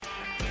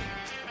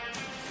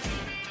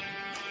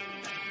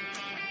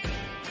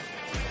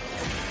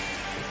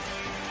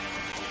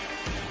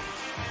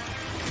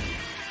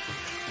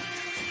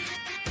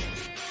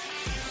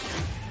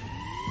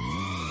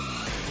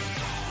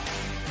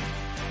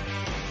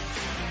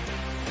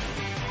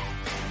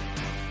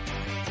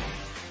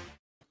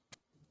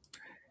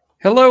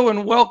Hello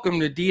and welcome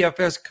to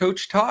DFS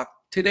Coach Talk.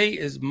 Today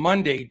is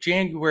Monday,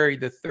 January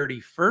the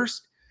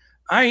 31st.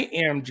 I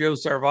am Joe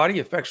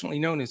Sarvati, affectionately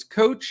known as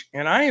Coach,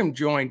 and I am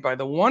joined by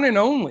the one and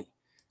only,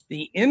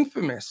 the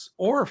infamous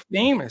or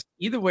famous,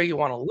 either way you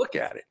want to look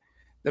at it,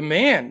 the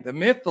man, the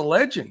myth, the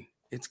legend.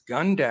 It's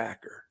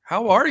Gundacker.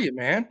 How are you,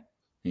 man?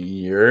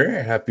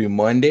 Happy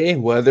Monday.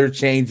 Weather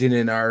changing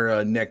in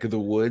our neck of the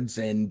woods,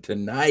 and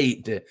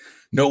tonight,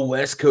 no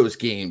West Coast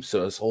games,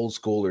 so us old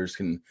schoolers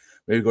can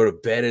maybe go to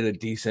bed at a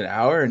decent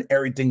hour, and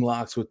everything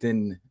locks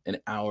within an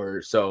hour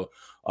or so.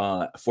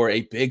 For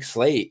a big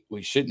slate,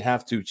 we shouldn't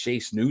have to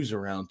chase news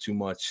around too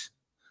much.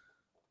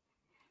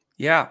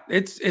 Yeah,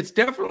 it's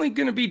definitely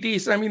going to be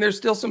decent. I mean, there's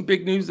still some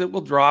big news that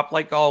will drop,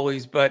 like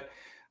always, but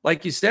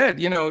like you said,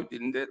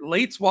 the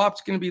late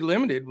swap's going to be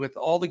limited with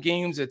all the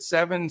games at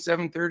 7,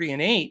 7:30,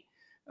 and 8.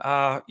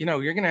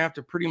 You're going to have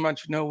to pretty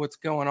much know what's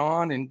going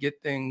on and get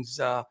things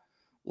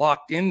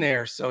locked in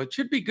there. So it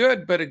should be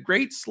good, but a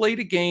great slate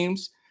of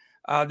games.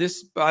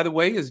 This, by the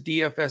way, is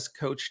DFS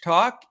Coach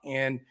Talk,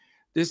 and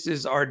this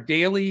is our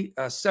daily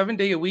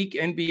 7-day-a-week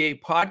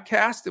NBA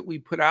podcast that we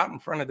put out in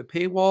front of the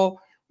paywall.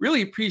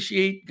 Really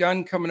appreciate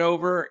Gun coming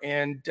over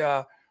and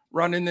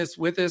running this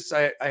with us.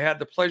 I had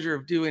the pleasure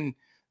of doing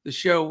the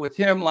show with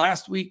him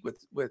last week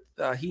with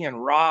he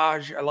and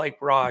Raj. I like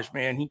Raj,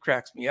 man. He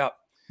cracks me up.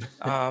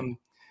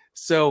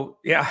 So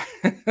yeah.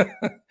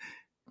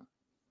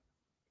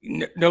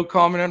 No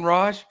comment on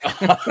Raj.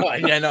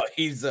 Yeah, no,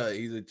 he's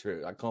a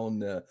true. I call him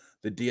the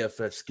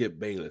DFS Skip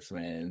Bayless,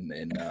 man.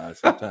 And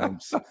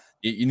sometimes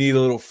you need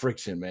a little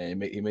friction, man.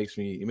 He makes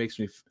me.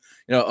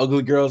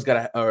 Ugly girls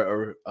gotta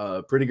or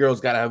pretty girls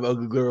gotta have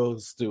ugly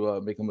girls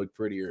to make them look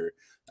prettier.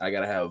 I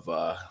gotta have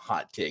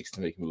hot takes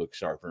to make me look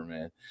sharper,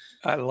 man.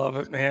 I love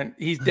it, man.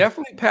 He's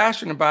definitely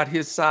passionate about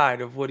his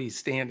side of what he's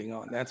standing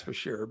on. That's for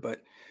sure.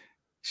 But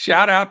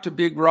shout out to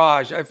Big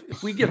Raj.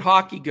 If we get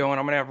hockey going,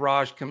 I'm gonna have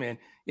Raj come in.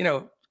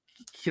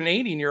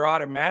 Canadian, you're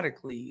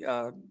automatically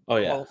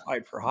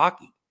qualified for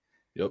hockey.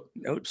 Yep.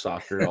 Nope.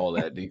 Soccer, all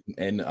that.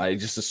 And I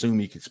just assume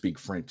you could speak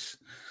French.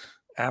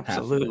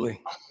 Absolutely.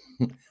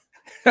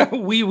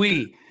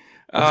 Oui.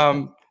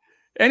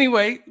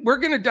 Anyway, we're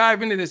going to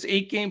dive into this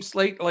 8-game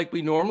slate like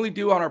we normally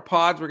do on our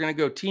pods. We're going to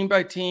go team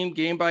by team,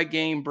 game by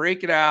game,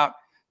 break it out,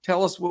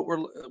 tell us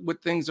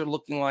what things are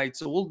looking like.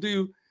 So we'll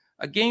do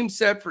a game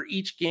set for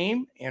each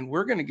game, and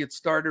we're going to get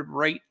started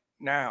right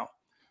now.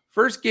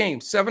 First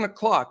game, 7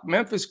 o'clock,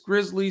 Memphis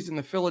Grizzlies and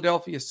the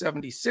Philadelphia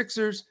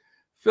 76ers.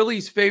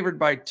 Phillies favored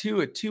by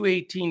 2 at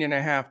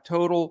 218.5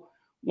 total.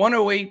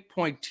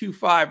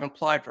 108.25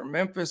 implied for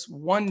Memphis,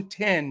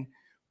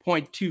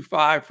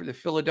 110.25 for the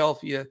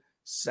Philadelphia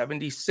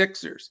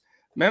 76ers.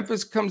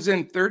 Memphis comes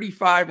in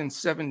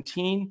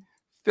 35-17,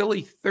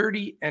 Philly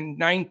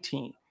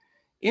 30-19.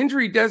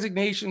 Injury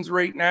designations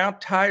right now,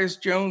 Tyus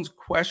Jones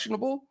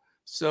questionable,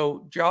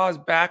 so Ja's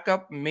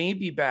backup may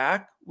be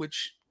back,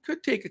 which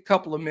could take a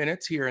couple of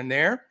minutes here and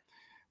there.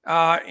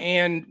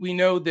 And we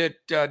know that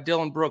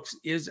Dillon Brooks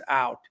is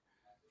out.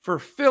 For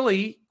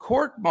Philly,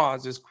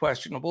 Korkmaz is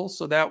questionable,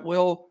 so that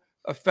will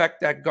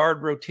affect that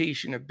guard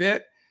rotation a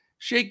bit.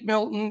 Shake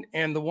Milton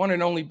and the one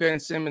and only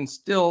Ben Simmons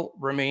still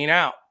remain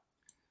out.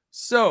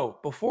 So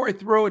before I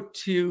throw it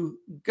to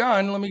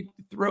Gun, let me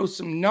throw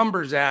some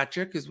numbers at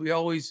you because we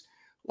always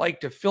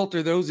like to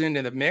filter those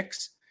into the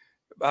mix.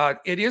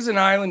 It is an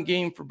island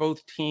game for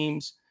both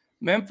teams.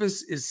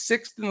 Memphis is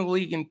 6th in the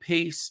league in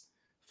pace,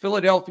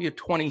 Philadelphia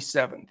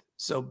 27th.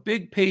 So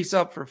big pace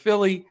up for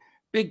Philly,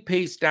 big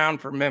pace down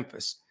for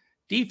Memphis.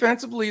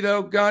 Defensively,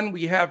 though, Gun,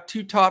 we have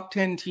 2 top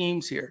 10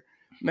 teams here.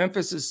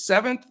 Memphis is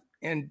 7th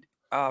and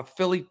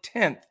Philly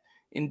 10th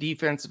in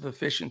defensive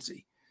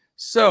efficiency.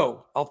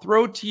 So I'll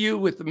throw it to you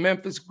with the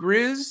Memphis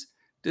Grizz.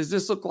 Does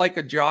this look like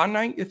a Ja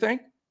night, you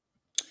think?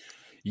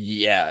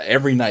 Yeah,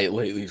 every night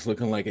lately is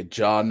looking like a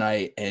Ja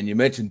night. And you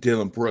mentioned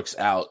Dillon Brooks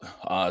out.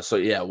 So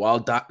yeah, while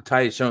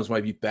Tyus Jones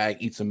might be back,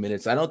 eat some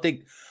minutes. I don't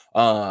think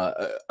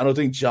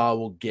Ja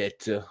will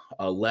get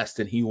less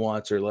than he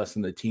wants or less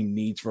than the team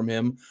needs from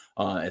him.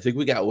 I think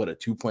we got a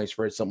 2-point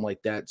spread, something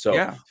like that. So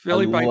yeah,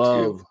 Philly by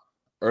 2.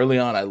 Early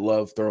on, I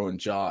love throwing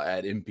Ja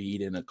at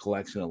Embiid in a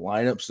collection of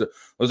lineups. So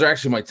those are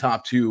actually my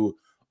top 2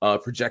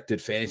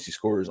 projected fantasy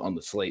scorers on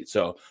the slate.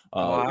 So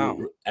wow.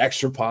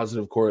 Extra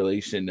positive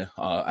correlation.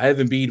 I have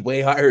Embiid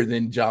way higher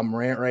than Ja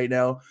Morant right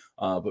now.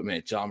 But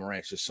man, Ja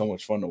Morant's just so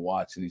much fun to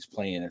watch, and he's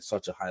playing at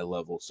such a high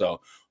level. So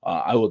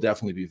I will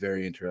definitely be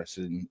very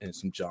interested in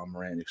some Ja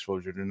Morant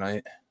exposure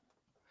tonight.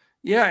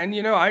 Yeah, and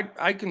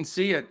I can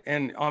see it,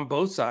 and on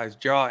both sides,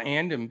 Ja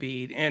and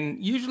Embiid.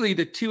 And usually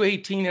the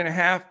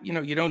 218.5,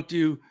 you don't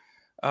do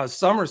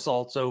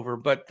somersaults over,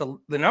 but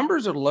the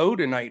numbers are low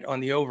tonight on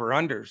the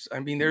over-unders. I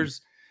mean, there's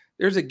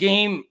a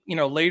game,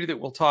 later that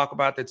we'll talk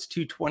about that's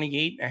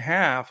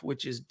 228.5,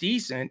 which is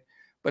decent,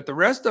 but the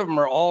rest of them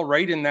are all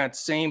right in that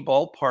same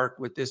ballpark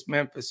with this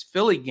Memphis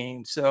Philly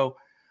game. So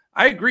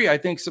I agree. I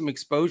think some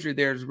exposure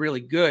there is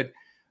really good.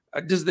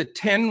 Does the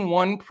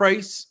 10-1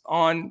 price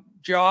on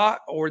Ja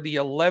or the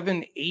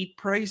 11-8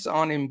 price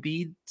on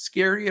Embiid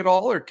scare you at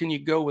all, or can you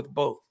go with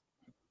both?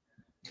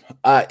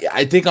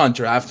 I think on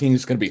DraftKings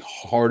it's going to be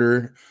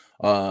harder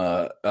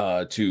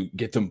to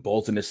get them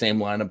both in the same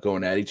lineup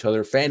going at each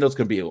other. FanDuel's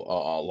going to be a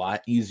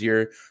lot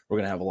easier. We're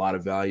going to have a lot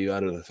of value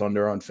out of the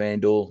Thunder on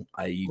FanDuel,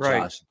 i.e.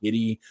 Right. Josh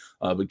Giddey.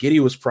 But Giddey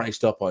was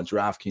priced up on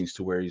DraftKings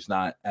to where he's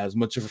not as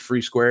much of a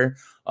free square.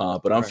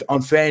 But on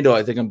FanDuel,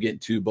 I think I'm getting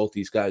to both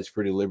these guys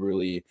pretty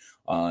liberally.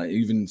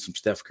 Even some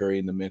Steph Curry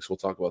in the mix. We'll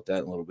talk about that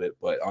in a little bit.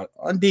 But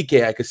on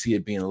DK, I could see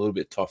it being a little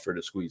bit tougher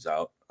to squeeze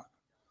out.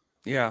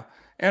 Yeah.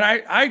 And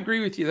I agree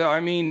with you, though. I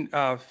mean,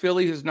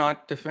 Philly has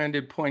not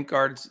defended point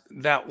guards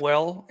that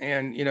well.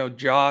 And,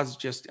 Jaws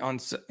just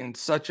in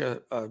such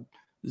a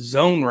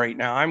zone right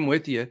now. I'm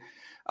with you.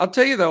 I'll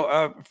tell you,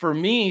 though, for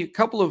me, a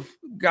couple of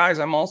guys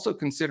I'm also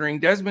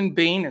considering. Desmond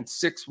Bane at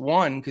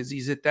 6'1", because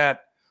he's at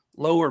that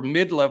lower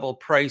mid-level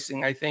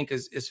pricing, I think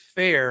is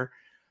fair.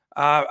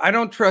 I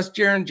don't trust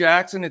Jaren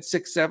Jackson at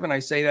 6'7". I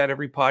say that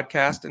every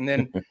podcast. And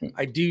then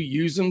I do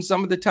use him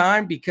some of the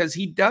time because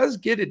he does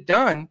get it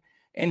done.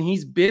 And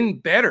he's been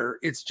better.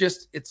 It's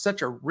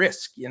such a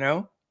risk,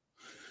 Yeah,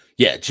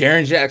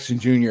 Jaren Jackson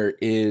Jr.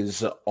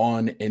 is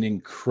on an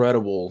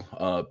incredible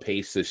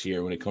pace this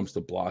year when it comes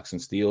to blocks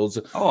and steals.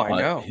 Oh, I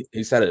know.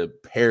 He's had a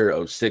pair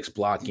of 6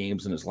 block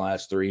games in his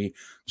last 3.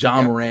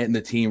 John Morant and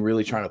the team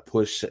really trying to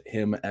push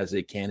him as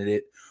a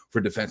candidate for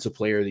Defensive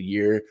Player of the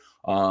Year.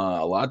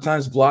 A lot of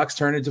times blocks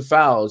turn into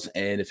fouls,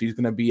 and if he's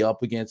going to be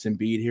up against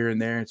Embiid here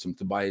and there and some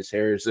Tobias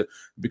Harris, it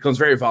becomes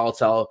very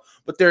volatile.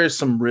 But there is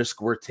some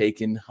risk we're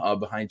taking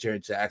behind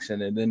Jaren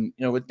Jackson. And then,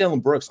 with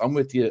Dillon Brooks, I'm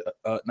with you.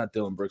 Not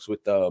Dillon Brooks,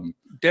 with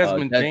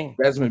Desmond Bane.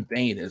 Desmond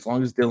Bane. As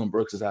long as Dillon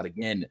Brooks is out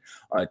again,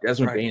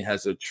 Desmond Bane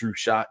has a true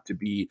shot to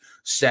be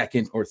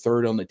second or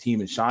third on the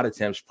team in shot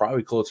attempts,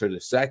 probably closer to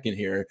second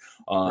here.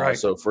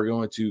 So if we're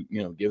going to,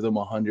 give them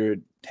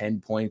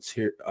 110 points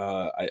here,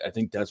 I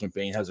think Desmond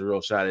Bane has a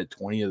real shot at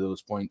 20 of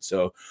those points.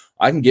 So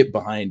I can get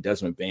behind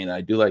Desmond Bane.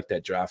 I do like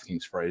that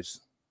DraftKings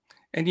price.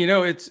 And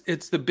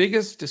it's the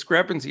biggest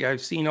discrepancy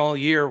I've seen all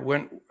year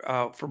when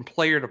from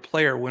player to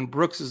player. When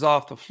Brooks is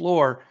off the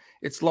floor,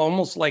 it's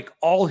almost like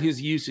all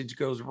his usage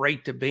goes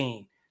right to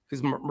Bane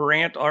because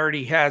Morant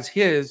already has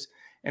his,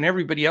 and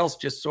everybody else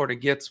just sort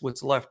of gets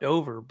what's left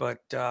over.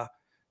 But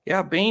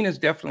Bane is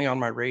definitely on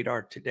my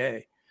radar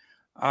today.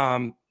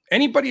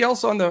 Anybody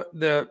else on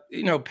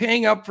the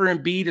paying up for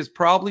Embiid is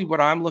probably what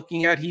I'm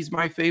looking at. He's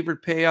my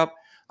favorite pay up.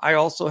 I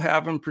also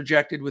have him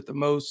projected with the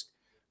most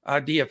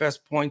DFS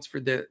points for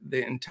the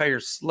entire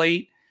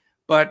slate.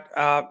 But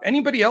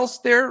anybody else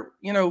there,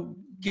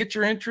 get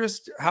your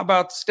interest. How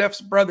about Steph's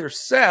brother,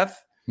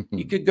 Seth?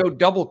 You could go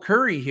double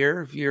Curry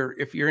here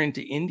if you're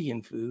into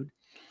Indian food.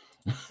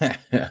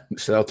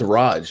 Shout out to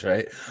Raj,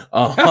 right?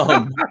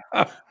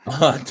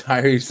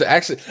 Tyrese.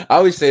 Actually, I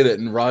always say that,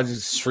 and Raj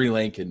is Sri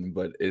Lankan,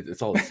 but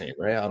it's all the same,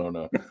 right? I don't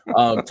know.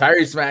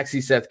 Tyrese Maxey,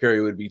 Seth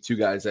Curry would be 2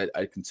 guys that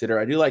I consider.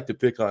 I do like to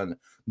pick on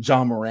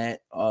John Morant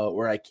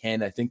where I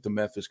can. I think the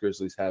Memphis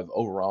Grizzlies have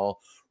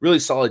overall really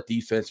solid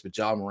defense, but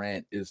John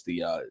Morant is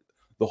the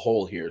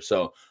hole here.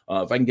 So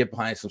if I can get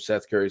behind some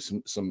Seth Curry,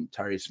 some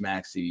Tyrese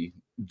Maxey,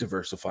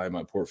 diversify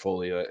my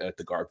portfolio at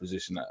the guard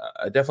position,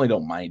 I definitely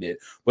don't mind it,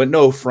 but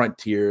no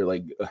frontier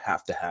like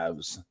have to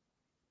haves.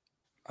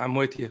 I'm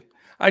with you.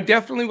 I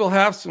definitely will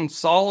have some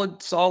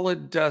solid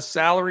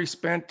salary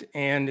spent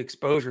and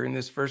exposure in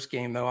this first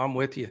game, though. I'm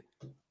with you.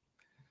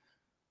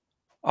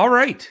 All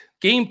right,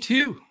 game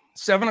 2,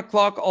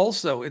 7:00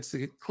 also. It's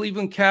the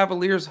Cleveland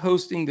Cavaliers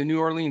hosting the New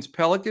Orleans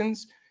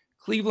Pelicans.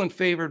 Cleveland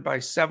favored by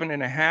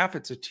 7.5.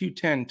 It's a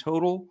 210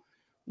 total.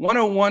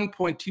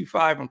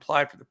 101.25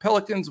 implied for the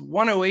Pelicans,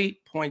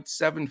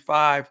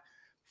 108.75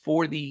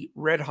 for the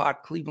red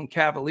hot Cleveland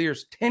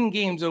Cavaliers, 10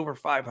 games over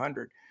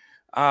 500.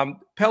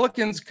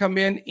 Pelicans come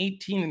in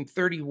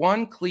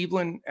 18-31.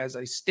 Cleveland, as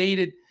I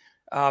stated,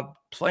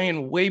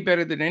 playing way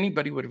better than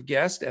anybody would have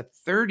guessed at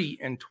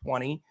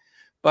 30-20.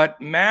 But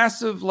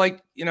massive,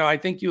 I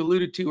think you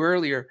alluded to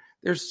earlier,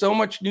 there's so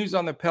much news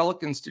on the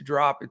Pelicans to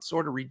drop. It's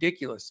sort of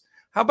ridiculous.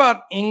 How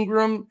about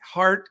Ingram,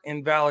 Hart,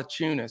 and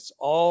Valanciunas?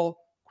 All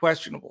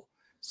questionable.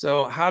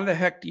 So how the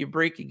heck do you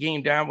break a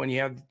game down when you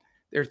have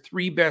their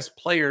 3 best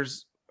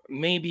players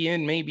maybe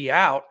in, maybe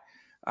out?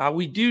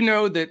 We do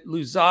know that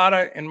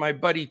Luzada and my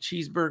buddy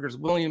Cheeseburgers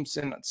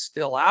Williamson are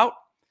still out.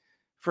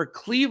 For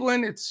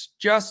Cleveland, it's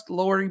just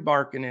Lauri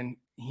Markkanen.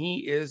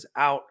 He is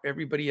out.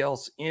 Everybody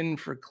else in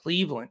for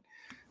Cleveland.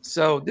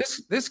 So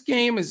this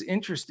game is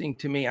interesting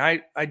to me.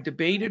 I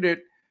debated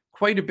it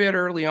quite a bit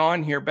early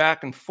on here,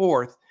 back and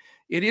forth.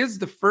 It is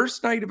the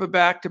first night of a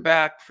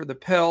back-to-back for the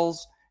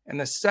Pels and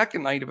the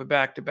second night of a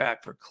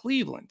back-to-back for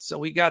Cleveland. So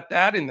we got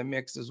that in the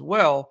mix as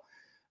well.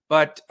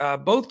 But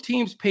both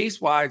teams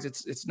pace-wise,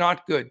 it's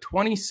not good.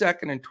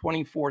 22nd and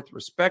 24th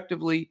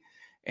respectively.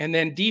 And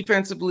then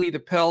defensively, the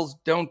Pels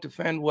don't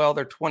defend well.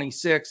 They're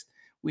 26th.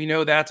 We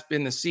know that's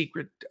been the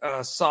secret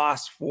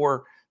sauce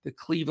for the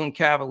Cleveland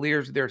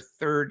Cavaliers. They're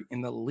 3rd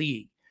in the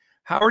league.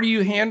 How are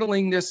you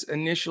handling this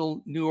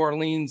initial New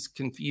Orleans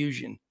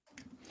confusion?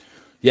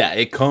 Yeah,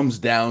 it comes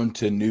down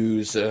to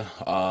news.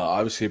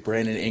 Obviously,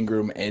 Brandon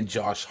Ingram and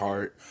Josh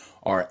Hart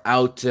are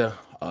out.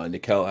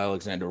 Nickel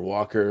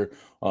Alexander-Walker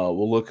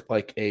will look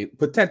like a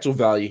potential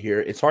value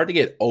here. It's hard to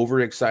get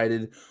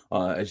overexcited.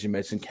 As you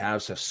mentioned,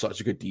 Cavs have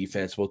such a good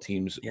defense. Both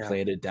teams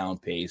play at a down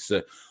pace.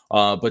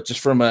 But just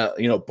from a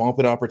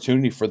bumping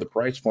opportunity for the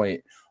price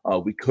point,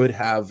 we could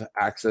have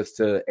access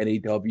to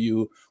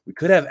NAW. We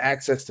could have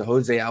access to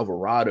Jose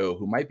Alvarado,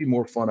 who might be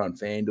more fun on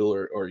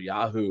FanDuel or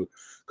Yahoo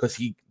because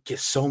he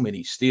gets so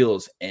many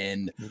steals.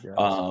 And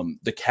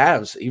the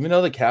Cavs, even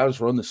though the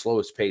Cavs run the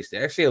slowest pace, they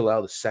actually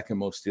allow the second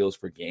most steals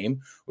per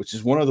game, which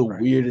is one of the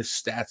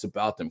weirdest stats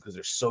about them because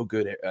they're so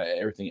good at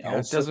everything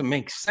else. It doesn't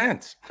make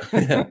sense.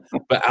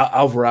 But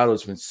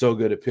Alvarado's been so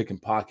good at picking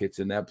pockets,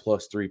 and that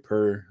 +3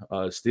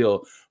 per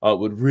steal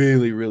would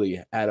really,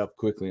 really add up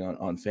quickly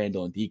on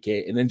FanDuel and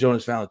DK. And then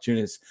Jonas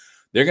Valanciunas,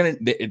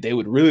 they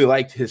would really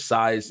like his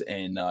size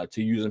and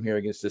to use him here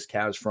against this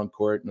Cavs front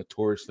court,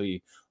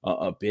 notoriously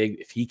big.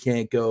 If he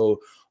can't go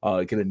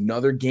get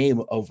another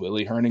game of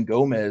Willie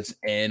Hernangomez,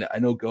 and I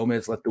know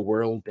Gomez let the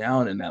world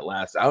down in that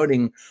last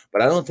outing,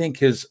 but I don't think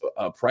his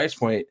price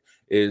point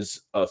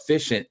is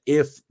efficient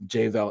if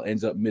J-Val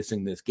ends up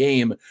missing this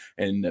game.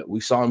 And we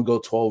saw him go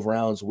 12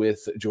 rounds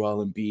with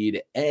Joel Embiid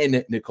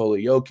and Nikola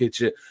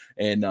Jokic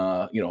and,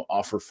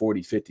 offer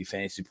 40, 50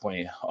 fantasy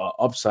point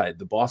upside.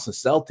 The Boston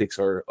Celtics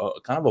are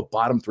kind of a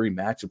bottom 3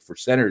 matchup for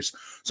centers.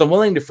 So I'm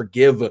willing to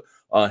forgive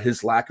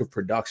his lack of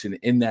production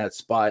in that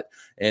spot.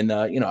 And,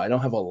 I don't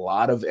have a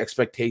lot of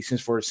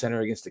expectations for a center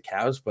against the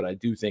Cavs, but I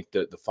do think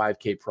that the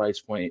 5K price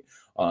point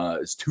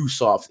is too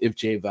soft if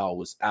J-Val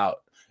was out.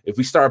 If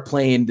we start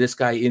playing this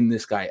guy in,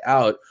 this guy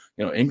out,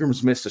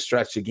 Ingram's missed a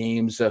stretch of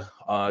games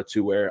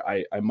to where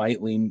I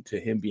might lean to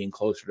him being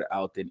closer to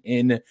out than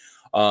in,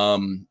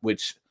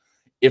 which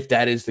if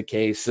that is the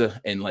case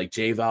and like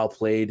J-Val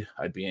played,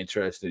 I'd be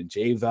interested in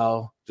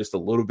J-Val just a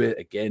little bit.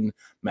 Again,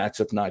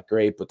 matchup not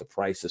great, but the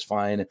price is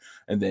fine.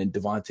 And then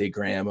Devontae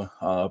Graham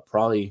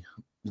probably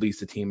leads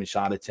the team in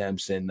shot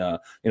attempts and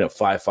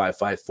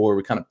 5-5-5-4.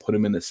 We kind of put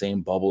him in the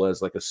same bubble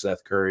as like a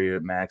Seth Curry or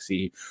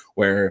Maxey,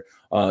 where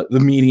the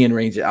median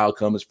range of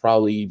outcome is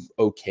probably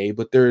okay,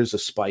 but there is a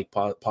spike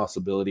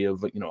possibility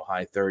of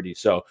high 30.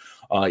 So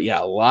a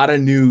lot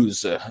of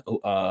news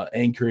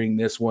anchoring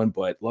this one,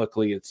 but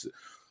luckily it's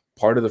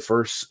part of the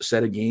first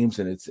set of games,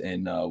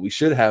 and we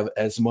should have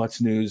as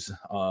much news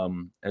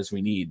as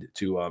we need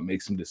to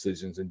make some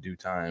decisions in due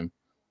time.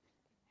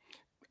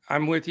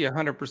 I'm with you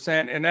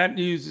 100%. And that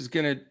news is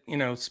going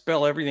to,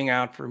 spell everything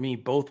out for me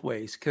both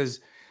ways.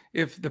 Because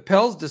if the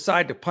Pels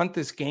decide to punt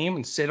this game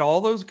and sit all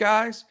those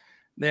guys,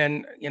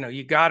 then,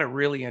 you got to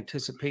really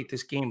anticipate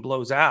this game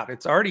blows out.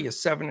 It's already a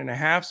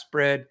 7.5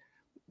 spread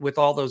with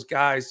all those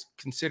guys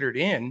considered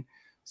in.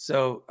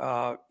 So,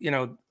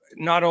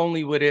 not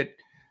only would it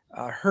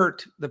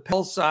hurt the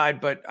Pels side,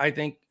 but I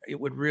think it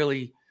would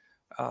really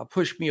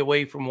push me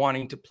away from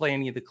wanting to play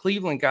any of the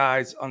Cleveland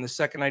guys on the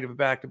second night of a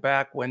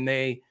back-to-back when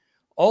they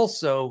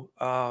also,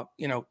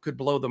 could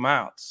blow them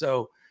out.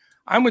 So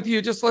I'm with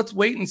you. Just let's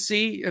wait and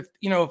see if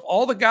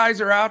all the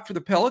guys are out for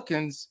the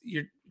Pelicans,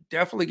 you're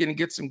definitely going to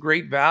get some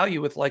great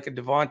value with like a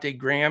Devontae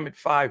Graham at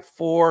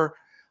 5'4",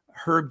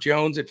 Herb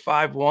Jones at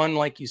 5'1",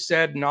 like you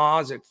said,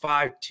 Nas at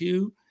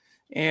 5'2".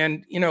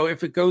 And,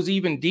 if it goes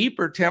even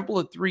deeper, Temple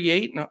at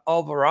 3'8" and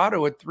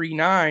Alvarado at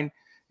 3'9",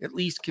 at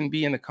least can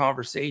be in the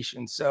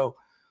conversation. So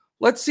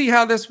let's see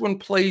how this one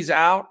plays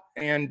out.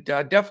 And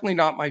definitely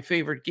not my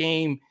favorite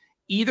game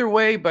either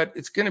way, but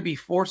it's going to be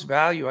force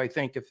value, I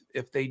think,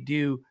 if they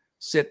do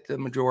sit the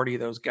majority of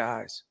those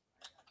guys.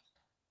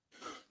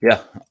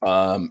 Yeah.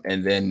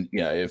 And then,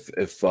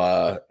 if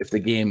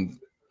the game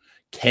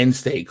can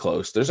stay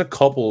close, there's a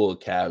couple of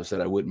Cavs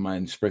that I wouldn't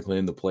mind sprinkling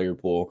in the player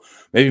pool,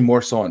 maybe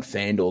more so on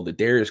FanDuel. The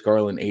Darius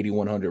Garland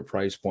 8,100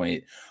 price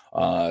point.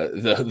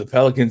 The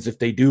Pelicans, if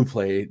they do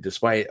play,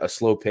 despite a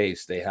slow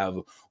pace, they have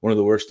one of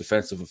the worst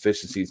defensive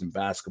efficiencies in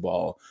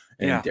basketball.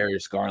 And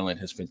Darius Garland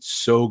has been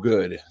so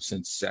good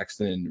since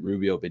Sexton and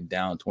Rubio have been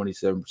down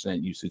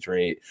 27% usage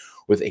rate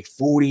with a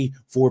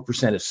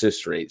 44%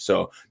 assist rate.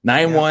 So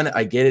 9-1,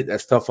 I get it.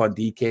 That's tough on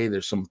DK.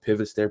 There's some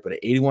pivots there, but at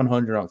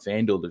 8,100 on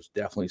FanDuel, there's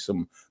definitely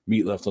some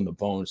meat left on the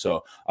bone.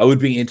 So I would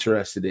be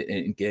interested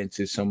in getting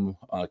to some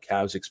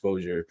Cavs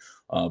exposure.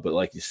 But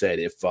like you said,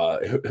 if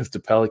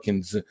the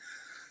Pelicans –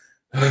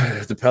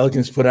 if the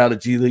Pelicans put out a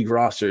G League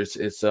roster,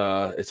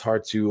 it's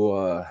hard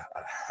to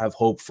have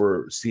hope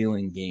for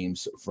ceiling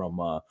games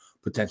from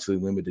potentially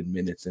limited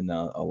minutes in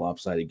a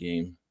lopsided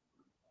game.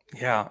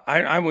 Yeah,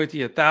 I'm with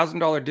you.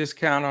 $1,000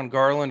 discount on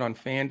Garland on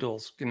FanDuel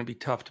is going to be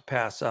tough to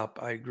pass up.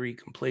 I agree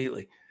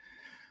completely.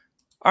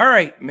 All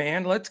right,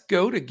 man, let's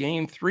go to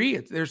game 3.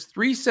 There's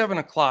 3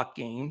 7:00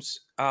 games.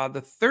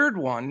 The third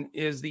one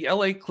is the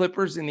LA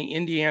Clippers and the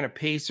Indiana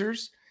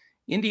Pacers.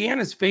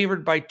 Indiana's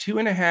favored by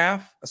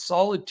 2.5, a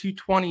solid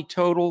 220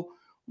 total,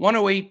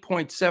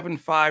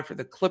 108.75 for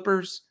the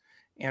Clippers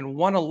and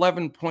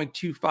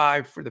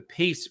 111.25 for the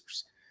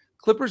Pacers.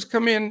 Clippers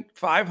come in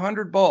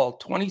 500 ball,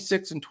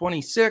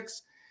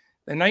 26-26.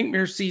 The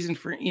nightmare season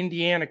for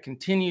Indiana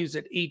continues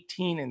at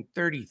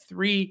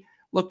 18-33.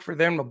 Look for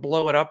them to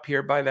blow it up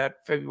here by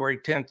that February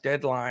 10th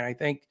deadline. I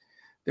think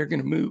they're going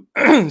to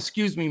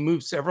move,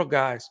 move several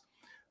guys.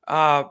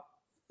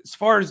 As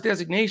far as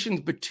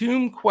designations,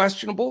 Batum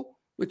questionable,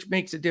 which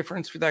makes a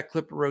difference for that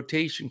Clipper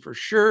rotation for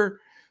sure.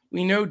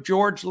 We know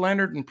George,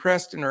 Leonard, and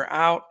Preston are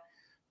out.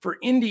 For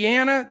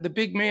Indiana, the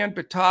big man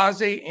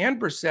Batase and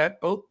Brissett,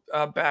 both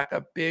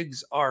backup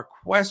bigs, are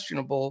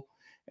questionable.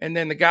 And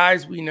then the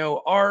guys we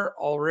know are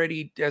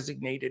already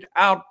designated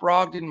out: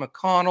 Brogdon,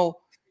 McConnell,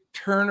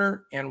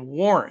 Turner, and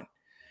Warren.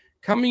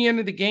 Coming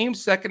into the game,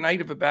 second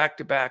night of a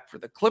back-to-back for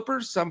the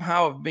Clippers,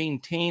 somehow have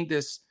maintained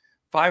this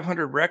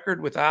 500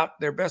 record without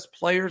their best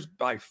players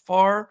by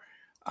far.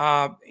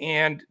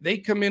 And they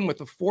come in with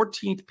the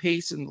 14th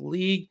pace in the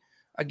league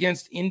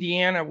against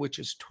Indiana, which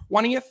is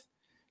 20th.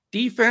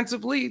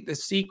 Defensively, the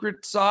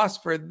secret sauce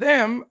for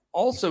them,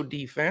 also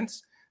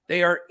defense.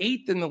 They are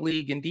 8th in the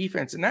league in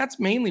defense, and that's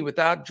mainly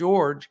without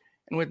George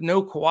and with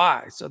no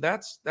Kawhi. So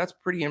that's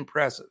pretty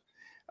impressive.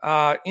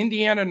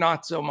 Indiana,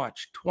 not so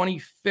much,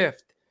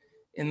 25th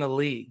in the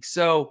league.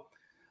 So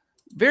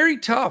very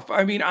tough.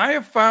 I mean, I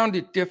have found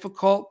it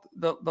difficult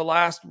the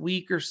last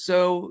week or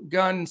so,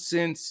 Gun,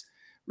 since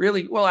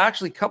really, well,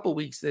 actually a couple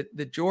weeks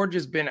that George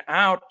has been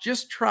out,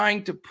 just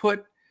trying to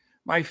put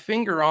my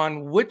finger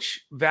on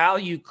which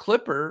value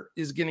Clipper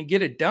is going to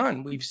get it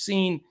done. We've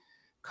seen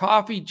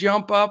Coffee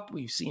jump up.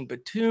 We've seen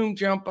Batum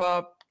jump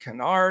up.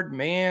 Kennard,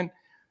 man.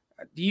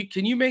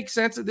 Can you make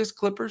sense of this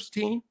Clippers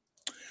team?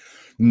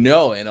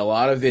 No, and a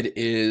lot of it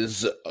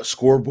is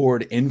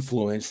scoreboard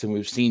influenced, and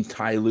we've seen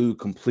Ty Lue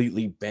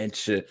completely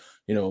bench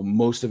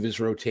most of his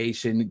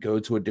rotation, go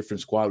to a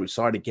different squad. We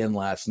saw it again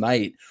last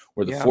night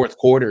where the fourth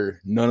quarter,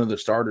 none of the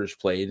starters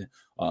played.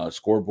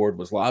 Scoreboard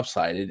was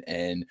lopsided,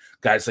 and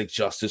guys like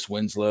Justice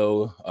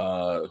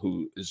Winslow,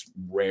 who is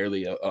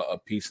rarely a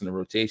piece in the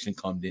rotation,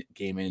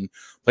 came in,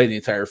 played the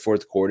entire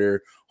fourth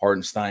quarter.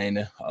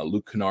 Hartenstein,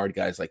 Luke Kennard,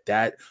 guys like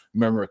that.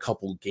 Remember a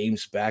couple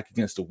games back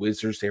against the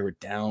Wizards, they were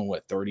down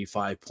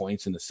 35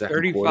 points in the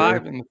second quarter.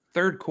 35 in the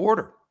third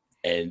quarter.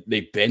 And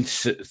they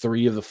benched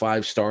 3 of the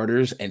 5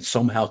 starters and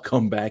somehow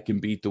come back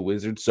and beat the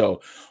Wizards.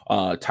 So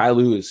Ty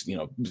Lue is,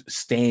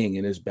 staying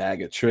in his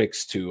bag of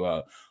tricks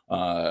to,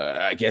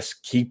 I guess,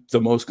 keep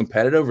the most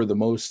competitive or the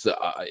most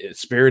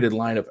spirited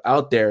lineup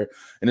out there.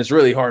 And it's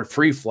really hard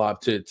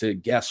free-flop to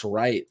guess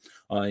right.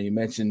 You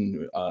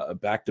mentioned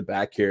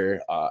back-to-back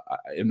here.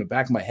 In the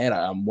back of my head,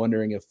 I'm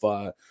wondering if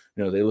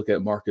they look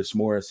at Marcus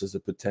Morris as a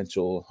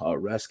potential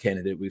rest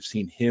candidate. We've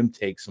seen him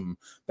take some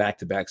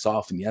back-to-backs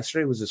off, and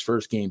yesterday was his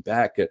first game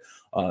back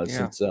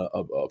since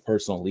a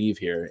personal leave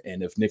here.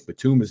 And if Nick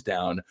Batum is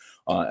down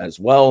as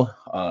well,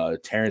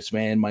 Terrence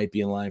Mann might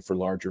be in line for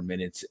larger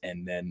minutes.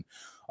 And then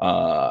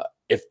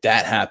if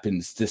that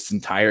happens, this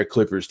entire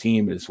Clippers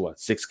team is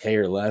 6K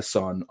or less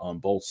on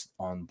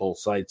both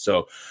sides.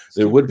 So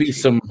there would be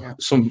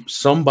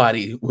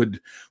somebody would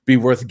be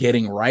worth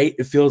getting right.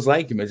 It feels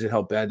like. Imagine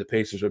how bad the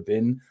Pacers have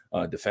been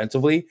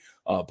defensively.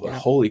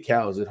 Holy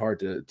cow, is it hard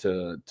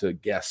to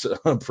guess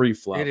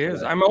pre-flop? It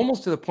is. I'm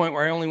almost to the point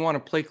where I only want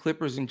to play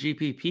Clippers and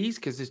GPPs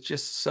because it's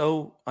just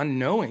so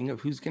unknowing of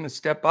who's going to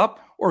step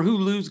up or who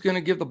Lue's going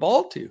to give the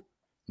ball to.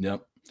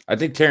 Yep. I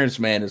think Terrence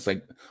Mann is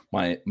like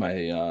my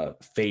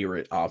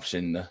favorite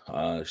option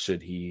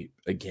should he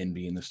again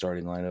be in the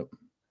starting lineup.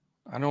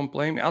 I don't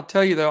blame you. I'll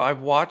tell you, though,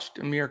 I've watched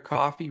Amir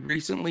Coffey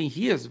recently.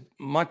 He is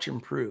much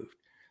improved.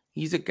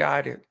 He's a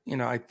guy that,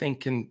 I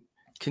think can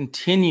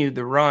continue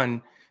the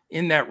run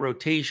in that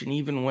rotation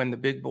even when the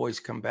big boys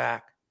come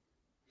back.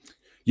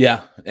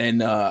 Yeah,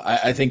 and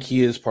I think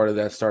he is part of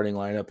that starting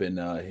lineup, and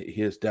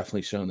he has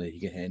definitely shown that he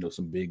can handle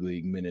some big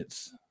league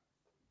minutes.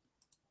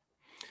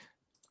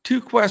 2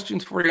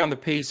 questions for you on the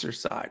Pacers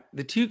side.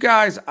 The 2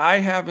 guys I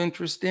have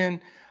interest in,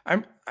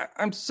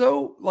 I'm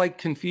so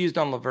confused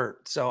on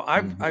LeVert. So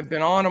I've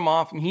been on him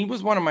off, and he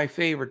was one of my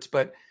favorites.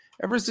 But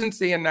ever since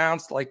they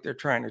announced they're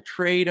trying to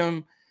trade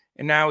him,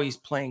 and now he's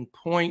playing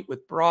point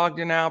with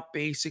Brogdon out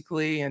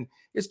basically, and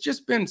it's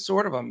just been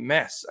sort of a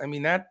mess. I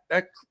mean that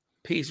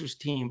Pacers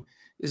team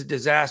is a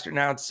disaster.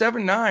 Now at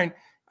 7'9",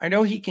 I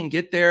know he can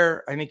get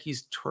there. I think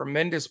he's a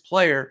tremendous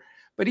player,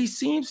 but he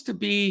seems to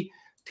be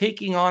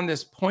taking on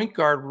this point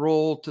guard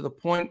role to the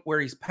point where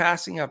he's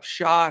passing up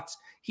shots.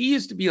 He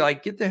used to be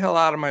get the hell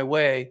out of my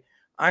way.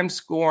 I'm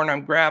scoring.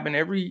 I'm grabbing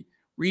every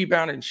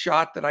rebound and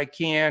shot that I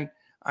can.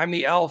 I'm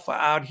the alpha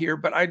out here,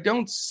 but I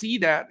don't see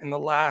that in the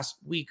last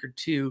week or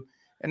 2.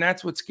 And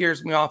that's what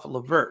scares me off of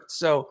LeVert.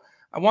 So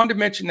I wanted to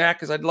mention that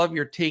because I'd love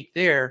your take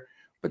there.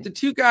 But the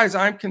 2 guys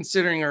I'm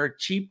considering are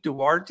Cheap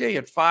Duarte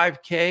at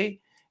 5K.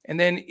 And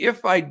then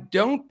if I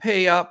don't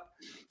pay up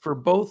for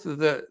both of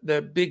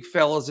the big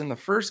fellas in the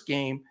first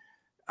game,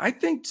 I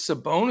think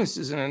Sabonis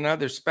is in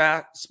another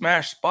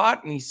smash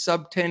spot, and he's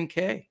sub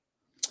 10K.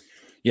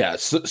 Yeah,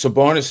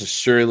 Sabonis is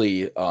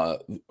surely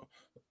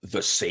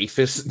the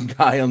safest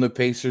guy on the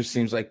Pacers.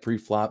 Seems like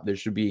pre-flop there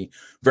should be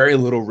very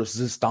little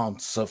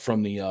resistance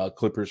from the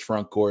Clippers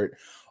front court.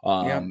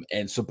 And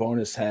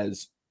Sabonis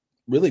has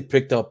really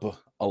picked up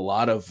a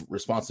lot of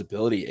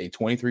responsibility, a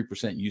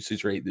 23%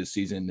 usage rate this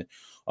season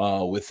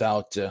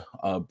without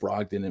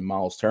Brogdon and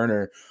Miles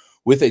Turner,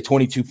 with a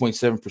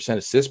 22.7%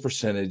 assist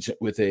percentage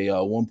with a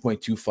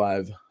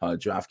 1.25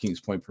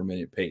 DraftKings point per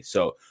minute pace.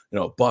 So,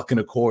 a buck and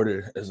a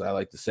quarter, as I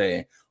like to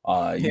say,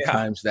 you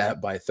times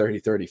that by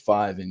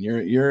 35, and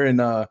you're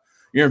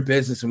in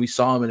business. And we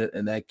saw him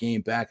in that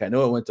game back. I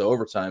know it went to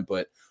overtime,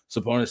 but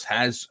Sabonis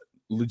has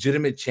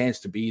legitimate chance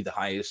to be the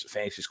highest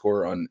fantasy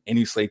scorer on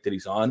any slate that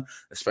he's on,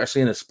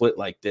 especially in a split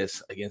like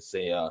this against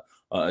a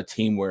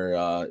team where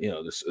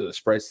the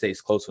spread stays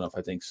close enough.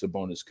 I think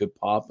Sabonis could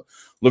pop.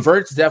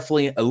 LeVert's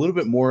definitely a little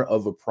bit more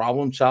of a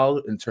problem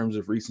child in terms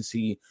of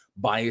recency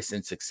bias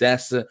and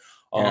success.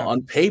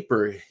 On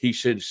paper, he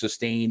should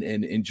sustain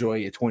and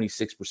enjoy a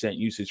 26%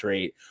 usage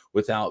rate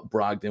without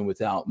Brogdon,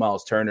 without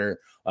Miles Turner,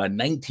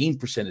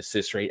 19%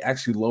 assist rate,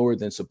 actually lower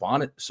than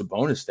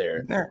Sabonis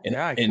there.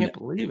 I can't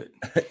believe it.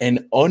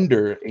 And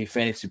under a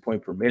fantasy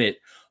point per minute.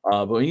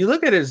 But when you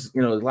look at his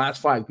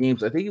last 5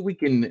 games, I think we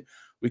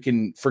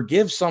can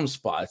forgive some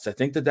spots. I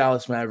think the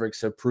Dallas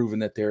Mavericks have proven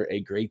that they're a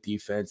great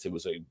defense. It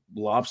was a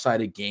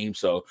lopsided game,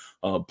 so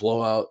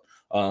blowout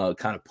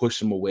kind of pushed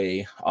them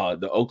away.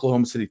 The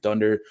Oklahoma City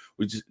Thunder,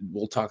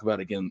 we'll talk about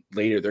again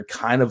later. They're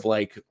kind of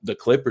like the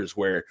Clippers,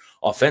 where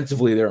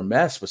offensively they're a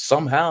mess, but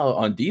somehow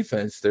on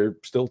defense they're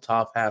still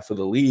top half of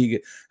the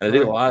league. And I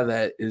think a lot of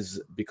that is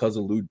because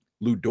of Lou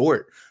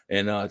Dort,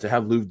 and to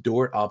have Lou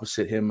Dort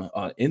opposite him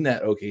in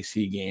that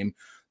OKC game,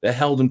 that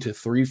held him to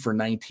 3 for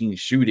 19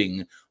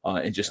 shooting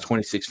and just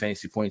 26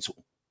 fantasy points,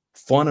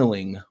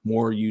 funneling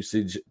more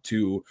usage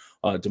to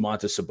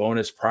Domantas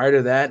Sabonis. Prior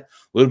to that, a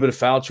little bit of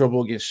foul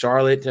trouble against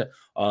Charlotte,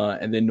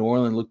 and then New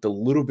Orleans looked a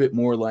little bit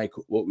more like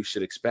what we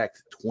should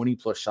expect,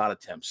 20-plus shot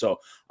attempts. So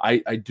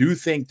I do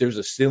think there's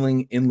a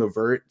ceiling in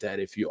LeVert that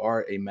if you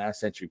are a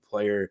mass entry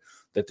player,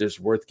 that there's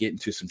worth getting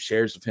to some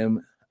shares of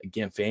him.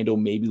 Again,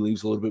 FanDuel maybe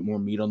leaves a little bit more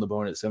meat on the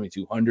bone at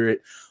 7,200.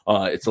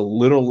 It's a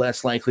little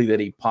less likely that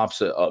he pops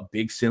a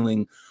big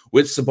ceiling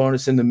with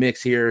Sabonis in the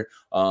mix here.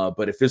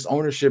 But if his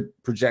ownership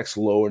projects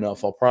low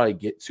enough, I'll probably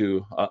get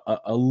to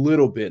a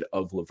little bit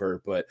of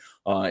LeVert. But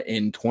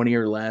in 20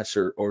 or less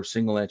or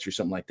single entry,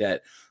 something like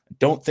that, I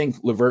don't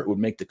think LeVert would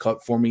make the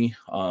cut for me.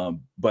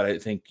 But I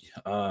think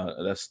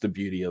that's the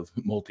beauty of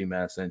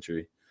multi-mass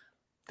entry.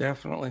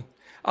 Definitely.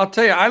 I'll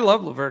tell you, I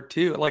love LeVert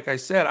too. Like I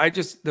said,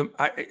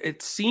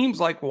 it seems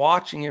like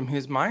watching him,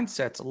 his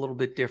mindset's a little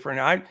bit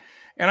different.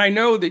 And I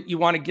know that you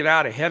want to get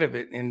out ahead of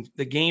it. And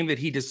the game that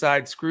he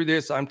decides, screw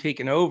this, I'm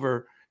taking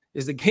over,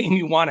 is the game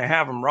you want to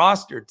have him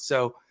rostered.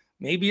 So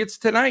maybe it's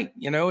tonight.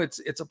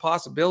 It's a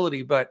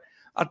possibility. But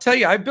I'll tell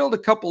you, I built a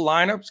couple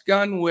lineups,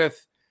 Gun,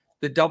 with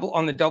the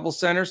double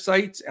center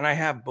sites, and I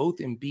have both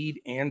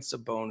Embiid and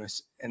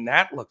Sabonis, and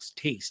that looks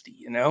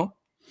tasty.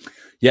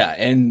 Yeah,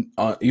 and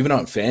even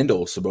on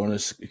FanDuel,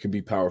 Sabonis could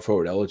be power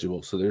forward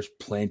eligible, so there's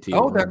plenty.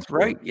 Oh, that's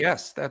right.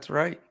 Yes, that's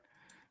right.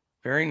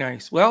 Very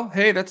nice. Well,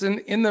 hey, that's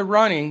in the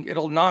running.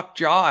 It'll knock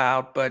Jaw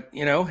out, but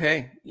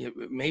hey,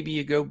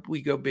 maybe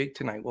we go big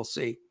tonight. We'll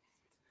see.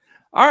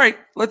 All right,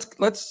 let's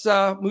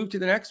move to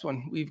the next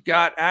one. We've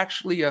got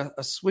actually a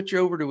switch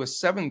over to a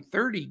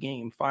 7:30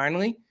 game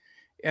finally,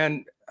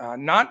 and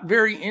not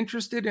very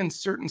interested in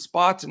certain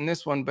spots in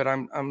this one, but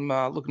I'm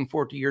looking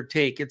forward to your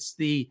take. It's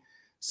the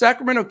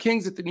Sacramento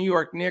Kings at the New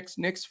York Knicks.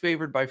 Knicks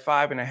favored by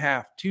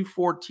 5.5,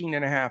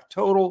 214.5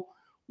 total,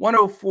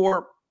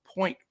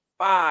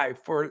 104.5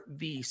 for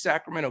the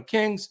Sacramento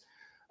Kings,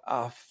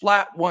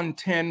 flat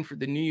 110 for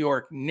the New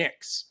York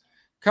Knicks.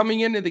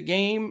 Coming into the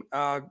game,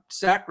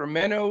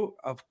 Sacramento,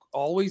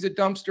 always a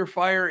dumpster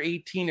fire,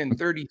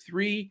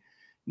 18-33.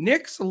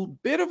 Knicks, a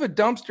bit of a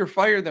dumpster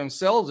fire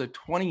themselves at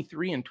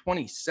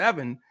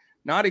 23-27.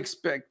 Not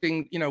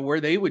expecting,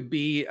 where they would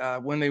be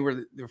when they were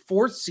the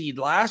 4th seed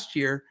last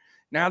year.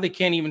 Now they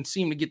can't even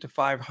seem to get to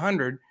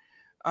 500.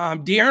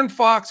 De'Aaron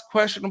Fox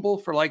questionable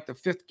for like the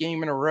 5th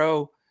game in a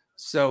row.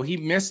 So he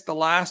missed the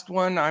last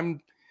one.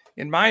 I'm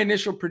in my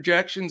initial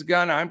projections,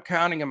 Gun, I'm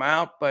counting him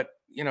out, but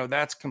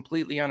that's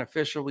completely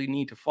unofficial. We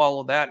need to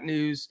follow that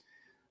news.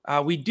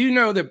 We do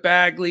know that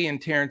Bagley and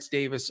Terrence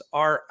Davis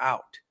are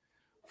out.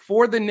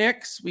 For the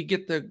Knicks, we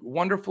get the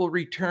wonderful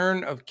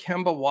return of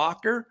Kemba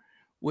Walker,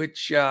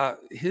 which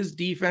his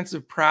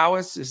defensive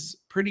prowess is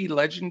pretty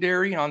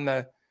legendary on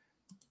the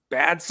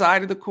bad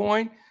side of the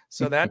coin.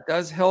 So that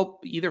does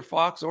help either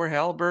Fox or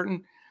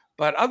Halliburton.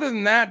 But other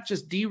than that,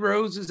 just D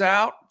Rose is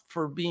out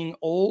for being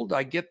old.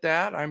 I get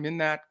that. I'm in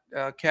that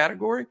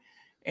category.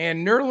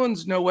 And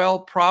Nerlens Noel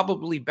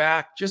probably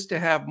back just to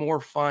have more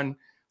fun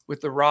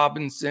with the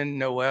Robinson,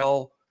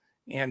 Noel,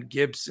 and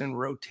Gibson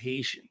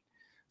rotation.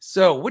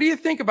 So what do you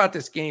think about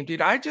this game,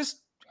 dude?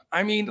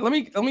 Let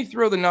me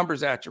throw the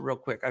numbers at you real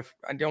quick.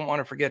 I don't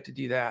want to forget to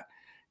do that.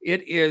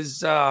 It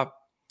is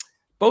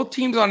both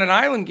teams on an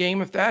island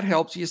game, if that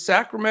helps you.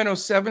 Sacramento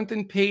 7th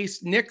in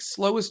pace, Knicks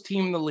slowest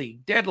team in the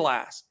league, dead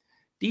last.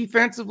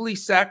 Defensively,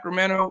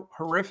 Sacramento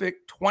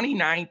horrific,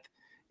 29th,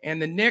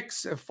 and the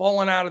Knicks have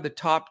fallen out of the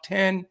top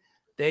 10.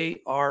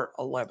 They are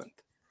 11th.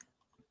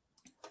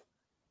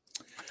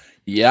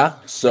 Yeah,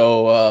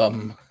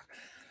 so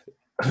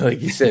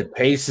like you said,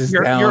 pace is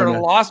You're down. at a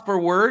loss for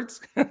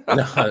words. No,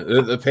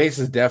 the pace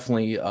is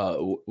definitely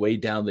way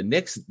down. The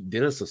Knicks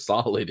did us a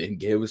solid and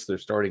gave us their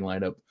starting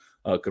lineup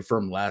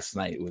confirmed last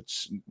night,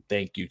 which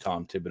thank you,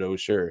 Tom Thibodeau.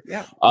 Sure.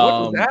 Yeah.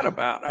 What was that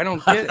about? I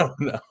don't get it. I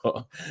don't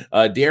know.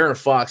 De'Aaron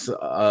Fox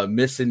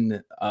missing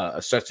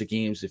a stretch of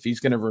games. If he's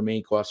going to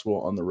remain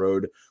questionable on the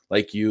road,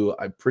 like you,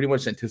 I pretty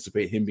much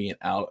anticipate him being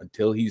out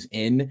until he's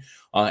in.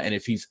 And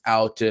if he's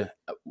out,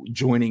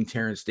 joining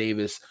Terrence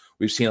Davis,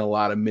 we've seen a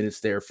lot of minutes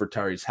there for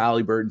Tyrese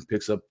Halliburton,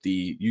 picks up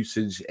the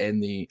usage,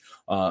 and the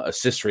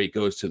assist rate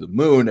goes to the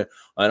moon. It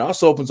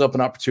also opens up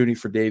an opportunity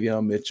for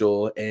Davion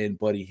Mitchell and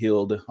Buddy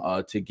Hield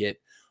to get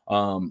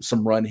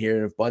some run here.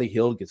 And if Buddy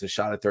Hield gets a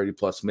shot at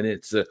 30+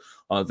 minutes,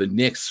 the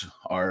Knicks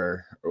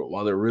are,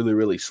 while they're really,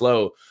 really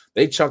slow,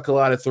 they chuck a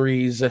lot of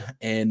threes,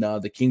 and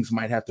the Kings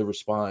might have to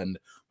respond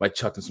by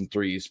chucking some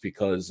threes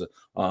because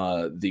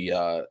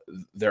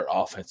their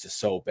offense is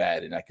so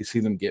bad, and I can see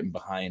them getting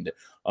behind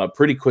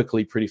pretty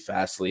quickly, pretty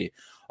fastly.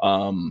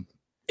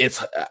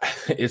 It's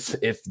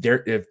if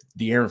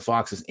De'Aaron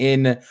Fox is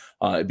in,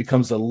 it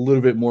becomes a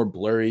little bit more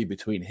blurry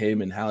between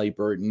him and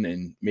Halliburton,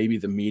 and maybe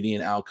the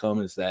median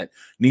outcome is that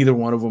neither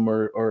one of them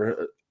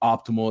are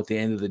optimal at the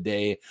end of the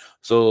day.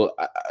 So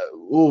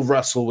we'll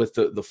wrestle with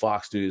the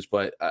Fox dudes,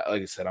 but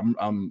like I said,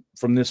 I'm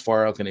from this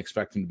far out, can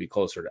expect him to be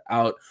closer to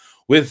out.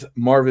 With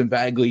Marvin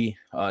Bagley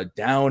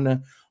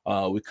down,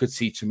 we could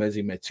see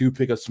Chimezie Metu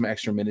pick up some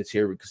extra minutes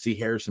here. We could see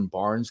Harrison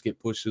Barnes get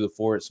pushed to the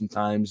floor at some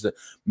times.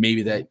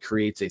 Maybe that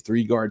creates a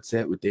 3-guard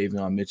set with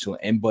Davion Mitchell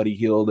and Buddy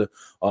Hield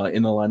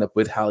in the lineup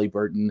with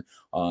Halliburton.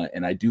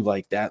 And I do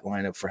like that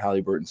lineup for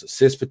Halliburton's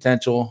assist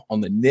potential.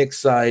 On the Knicks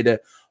side,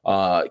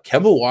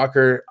 Kemba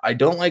Walker, I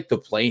don't like to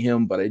play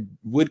him, but I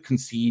would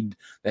concede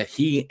that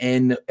he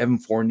and Evan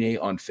Fournier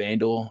on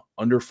FanDuel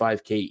under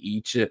 5K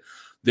each.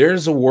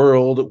 There's a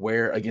world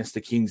where against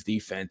the Kings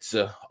defense,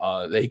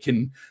 they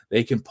can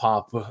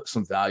pop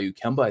some value.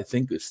 Kemba, I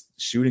think, is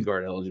shooting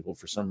guard eligible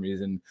for some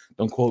reason.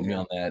 Don't quote me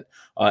on that.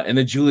 And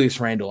then Julius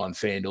Randle on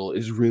FanDuel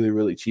is really,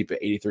 really cheap at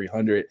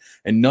 8,300.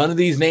 And none of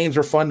these names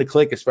are fun to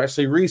click,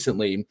 especially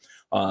recently.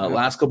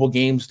 Last couple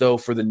games, though,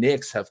 for the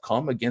Knicks have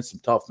come against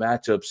some tough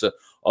matchups.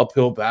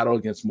 Uphill battle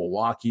against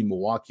Milwaukee.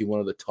 Milwaukee, one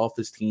of the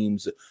toughest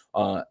teams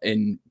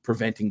in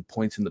preventing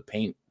points in the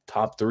paint,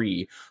 top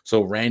 3.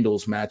 So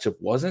Randle's matchup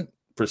wasn't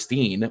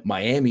pristine.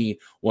 Miami,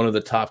 one of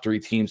the top 3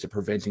 teams at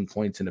preventing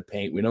points in the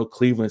paint. We know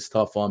Cleveland's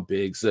tough on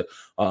bigs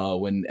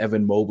when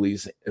Evan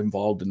Mobley's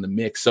involved in the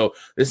mix. So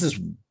this is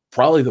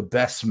probably the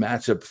best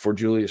matchup for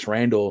Julius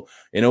Randle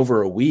in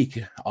over a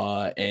week.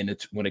 And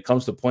when it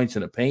comes to points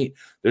in the paint,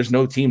 there's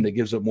no team that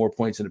gives up more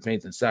points in the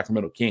paint than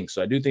Sacramento Kings.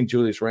 So I do think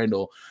Julius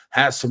Randle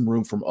has some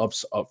room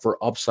for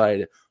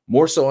upside,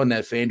 more so on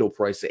that FanDuel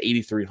price at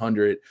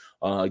 8,300.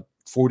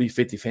 40,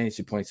 50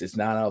 fantasy points is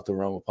not out the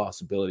realm of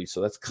possibility. So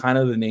that's kind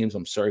of the names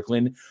I'm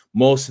circling.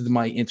 Most of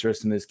my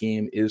interest in this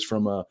game is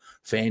from a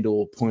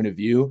FanDuel point of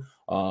view.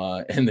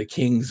 And the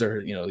Kings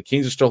are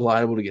still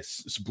liable to get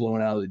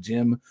blown out of the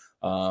gym.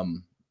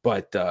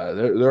 But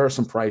there are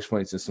some price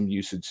points and some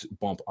usage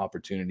bump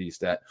opportunities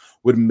that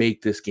would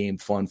make this game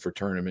fun for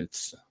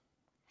tournaments.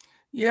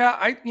 Yeah,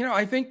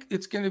 I think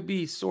it's going to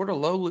be sort of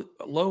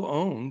low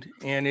owned,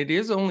 and it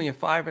is only a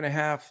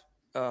 5.5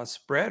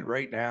 spread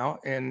right now,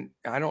 and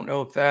I don't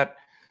know if that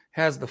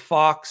has the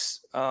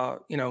Fox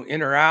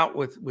in or out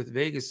with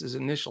Vegas's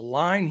initial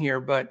line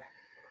here, but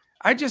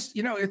I just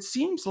it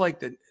seems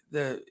like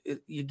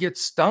you get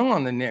stung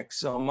on the Knicks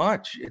so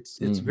much. It's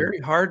very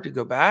hard to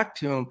go back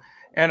to him,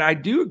 and I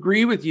do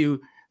agree with you.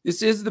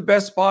 This is the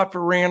best spot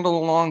for Randle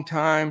in a long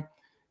time.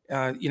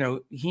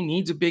 He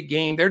needs a big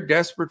game. They're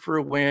desperate for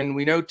a win.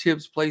 We know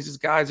Tibbs plays his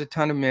guys a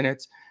ton of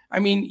minutes. I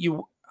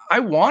mean, I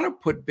want to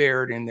put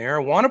Barrett in there.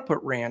 I want to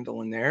put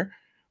Randle in there,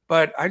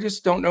 but I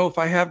just don't know if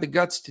I have the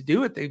guts to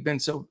do it.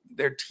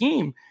 Their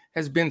team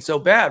has been so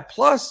bad.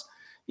 Plus,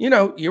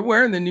 you're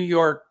wearing the New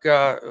York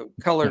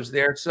colors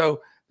there.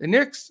 So the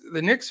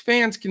Knicks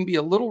fans can be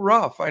a little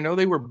rough. I know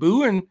they were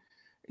booing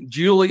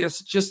Julius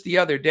just the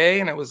other day,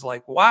 and I was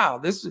like,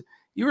 wow,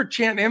 you were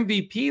chanting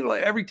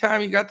MVP every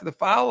time you got to the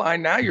foul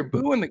line. Now you're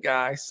booing the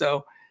guy.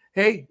 So,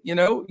 hey,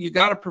 you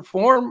got to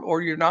perform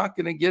or you're not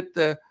going to get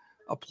the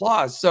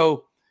applause.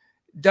 So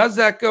does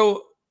that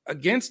go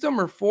against him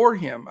or for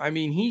him? I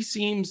mean, he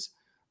seems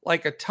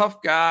like a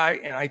tough guy,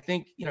 and I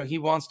think, he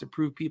wants to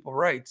prove people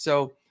right.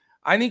 So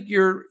I think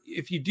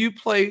if you do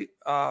play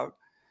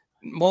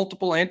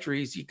multiple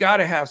entries, you got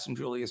to have some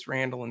Julius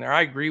Randle in there.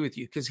 I agree with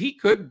you because he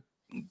could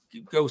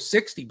go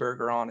 60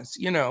 burger on us.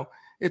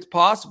 It's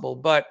possible,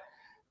 but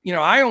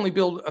I only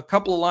build a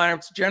couple of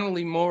lineups,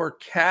 generally more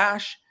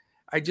cash.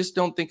 I just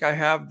don't think I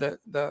have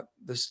the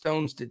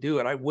stones to do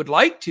it. I would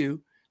like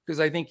to because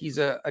I think he's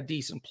a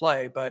decent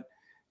play, but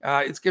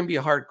it's going to be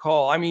a hard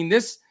call. I mean,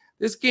 this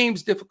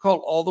game's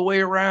difficult all the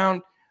way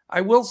around.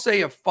 I will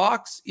say if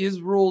Fox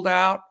is ruled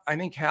out, I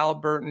think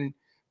Halliburton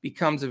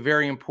becomes a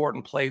very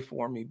important play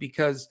for me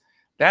because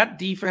that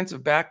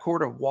defensive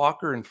backcourt of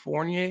Walker and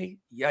Fournier,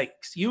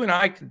 yikes. You and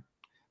I could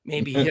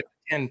maybe hit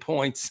 10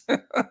 points.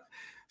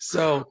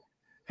 So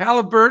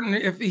Halliburton,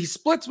 if he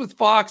splits with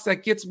Fox,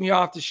 that gets me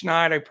off the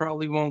Schneid. I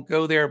probably won't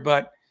go there,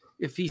 but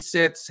if he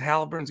sits,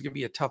 Halliburton's going to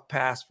be a tough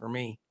pass for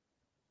me.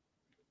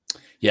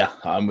 Yeah,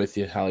 I'm with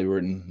you.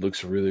 Halliburton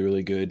looks really,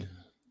 really good.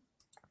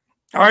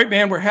 All right,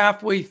 man, we're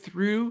halfway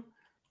through.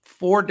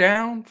 4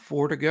 down,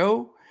 4 to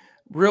go.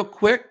 Real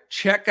quick,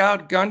 check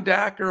out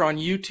Gundacker on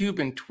YouTube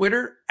and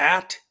Twitter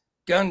at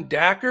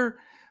Gundacker.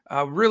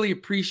 Really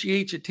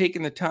appreciate you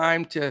taking the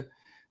time to,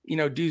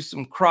 do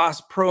some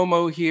cross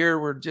promo here.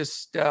 We're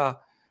just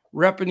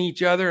repping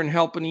each other and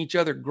helping each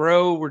other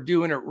grow. We're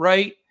doing it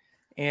right.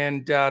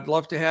 And I'd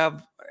love to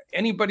have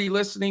anybody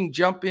listening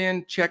jump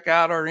in, check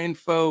out our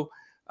info.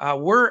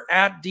 We're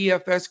at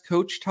DFS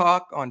Coach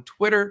Talk on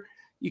Twitter.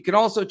 You can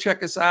also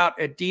check us out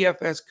at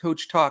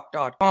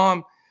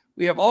dfscoachtalk.com.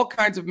 We have all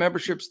kinds of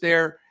memberships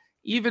there,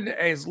 even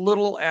as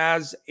little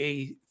as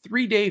a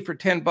 3-day for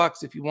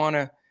 $10 if you want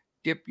to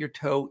dip your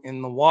toe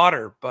in the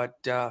water. But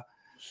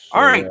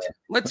all right,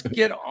 let's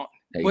get on.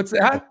 Hey, what's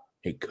that?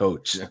 Hey,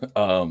 Coach.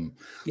 A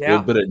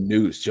little bit of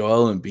news.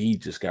 Joel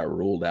Embiid just got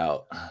ruled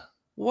out.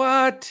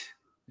 What?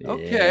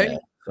 Okay. Yeah.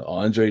 So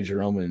Andre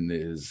Drummond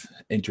is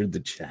entered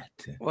the chat.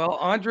 Well,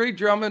 Andre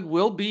Drummond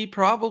will be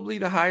probably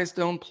the highest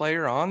owned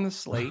player on the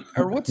slate.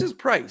 Or what's his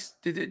price?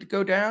 Did it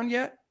go down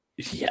yet?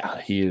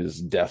 Yeah, he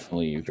is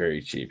definitely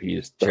very cheap. He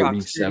is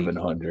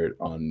 3,700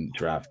 on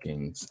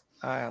DraftKings.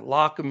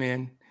 Lock him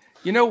in.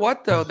 You know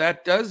what, though?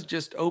 That does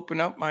just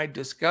open up my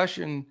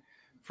discussion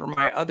for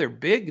my other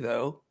big,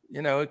 though.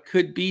 It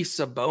could be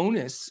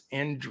Sabonis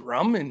and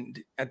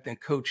Drummond at the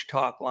Coach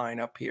Talk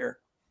lineup here.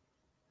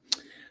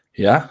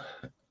 Yeah,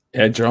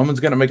 Drummond's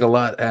going to make a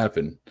lot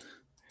happen.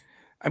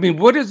 I mean,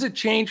 what does it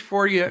change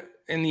for you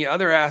in the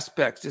other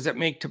aspects? Does it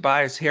make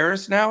Tobias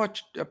Harris now a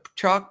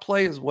chalk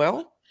play as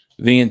well?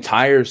 The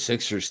entire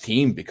Sixers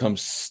team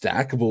becomes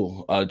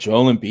stackable.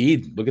 Joel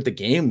Embiid, look at the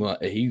game.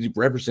 He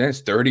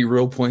represents 30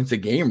 real points a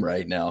game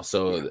right now.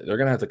 So they're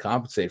going to have to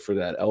compensate for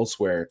that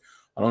elsewhere.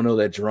 I don't know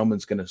that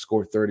Drummond's going to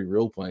score 30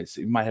 real points.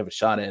 He might have a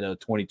shot at a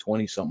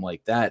 20-20, something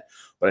like that.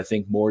 But I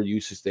think more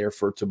use is there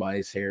for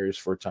Tobias Harris,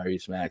 for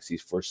Tyrese Maxey,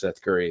 for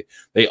Seth Curry.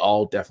 They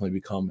all definitely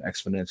become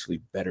exponentially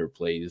better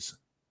plays.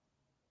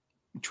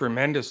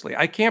 Tremendously.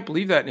 I can't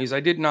believe that news. I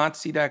did not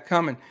see that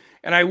coming.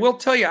 And I will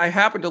tell you, I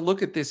happened to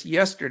look at this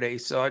yesterday,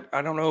 so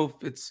I don't know if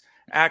it's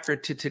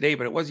accurate to today,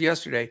 but it was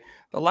yesterday.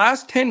 The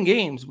last 10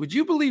 games, would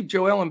you believe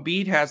Joel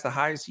Embiid has the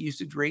highest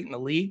usage rate in the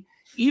league,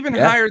 even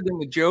higher than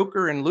the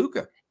Joker and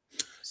Luka?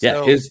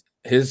 So, yeah,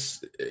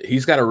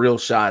 he's got a real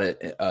shot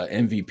at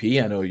MVP.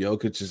 I know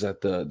Jokic is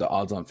at the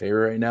odds-on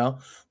favorite right now,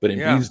 but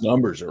Embiid's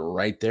numbers are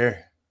right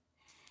there.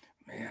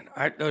 Man,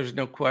 there's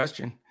no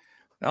question.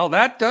 Now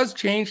that does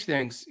change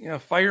things.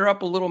 Fire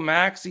up a little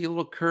Maxey, a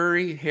little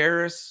Curry,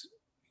 Harris,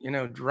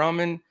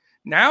 Drummond.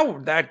 Now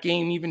that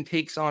game even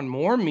takes on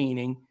more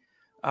meaning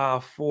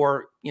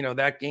for,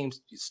 that game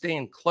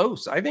staying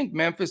close. I think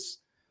Memphis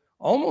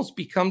almost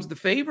becomes the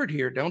favorite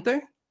here, don't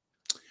they?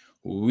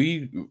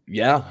 I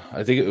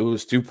think it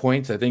was 2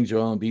 points. I think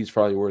Joel Embiid's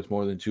probably worth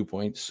more than 2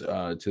 points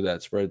to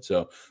that spread.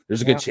 So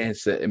there's a good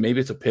chance that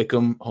maybe it's a pick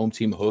 'em home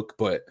team hook,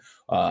 but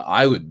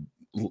I would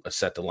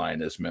set the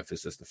line as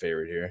Memphis as the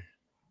favorite here.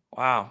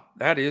 Wow,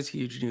 that is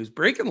huge news.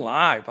 Breaking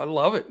live. I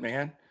love it,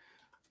 man.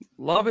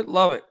 Love it,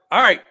 love it.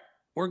 All right,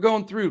 we're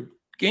going through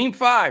game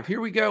 5.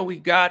 Here we go. We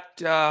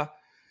got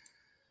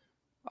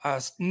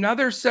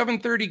another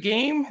 7:30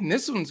 game, and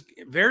this one's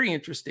very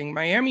interesting.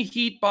 Miami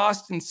Heat,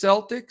 Boston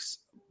Celtics.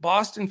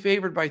 Boston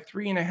favored by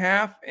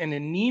 3.5, an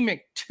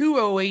anemic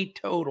 208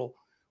 total.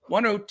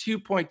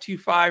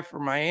 102.25 for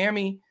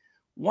Miami,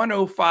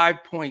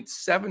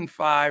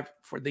 105.75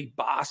 for the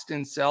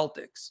Boston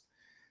Celtics.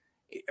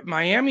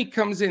 Miami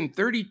comes in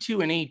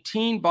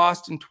 32-18,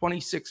 Boston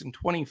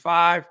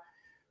 26-25.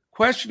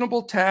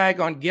 Questionable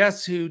tag on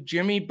guess who?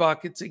 Jimmy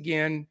Buckets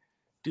again.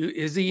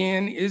 Is he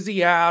in? Is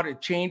he out?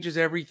 It changes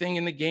everything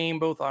in the game,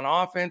 both on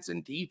offense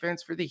and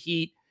defense for the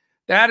Heat.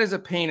 That is a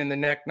pain in the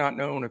neck, not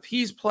knowing if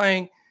he's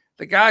playing.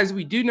 The guys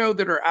we do know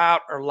that are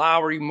out are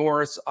Lowry,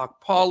 Morris,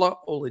 Okpala,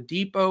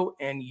 Oladipo,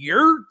 and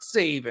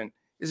Yurtseven.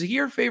 Is he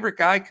your favorite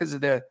guy because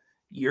of the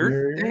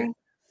Yurt thing?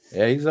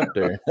 Yeah, he's up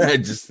there.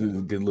 Just a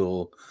good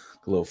little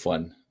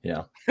fun.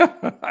 Yeah.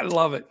 I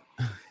love it.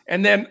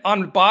 And then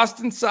on the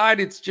Boston side,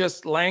 it's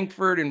just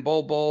Langford and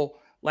Bol.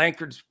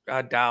 Langford's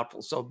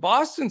doubtful. So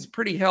Boston's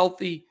pretty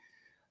healthy.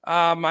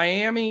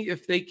 Miami,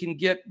 if they can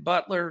get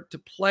Butler to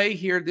play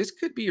here, this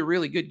could be a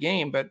really good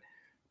game, but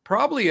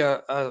probably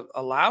a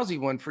lousy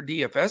one for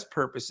DFS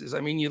purposes.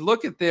 I mean, you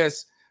look at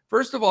this.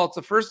 First of all, it's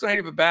the first night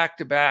of a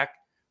back-to-back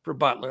for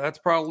Butler. That's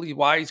probably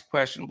why he's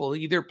questionable.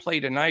 He'll either play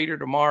tonight or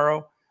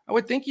tomorrow. I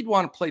would think he'd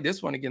want to play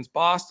this one against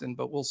Boston,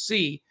 but we'll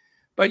see.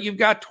 But you've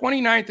got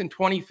 29th and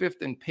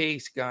 25th in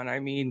pace, Gun. I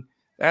mean,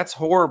 that's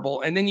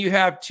horrible. And then you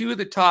have 2 of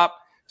the top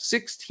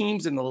 6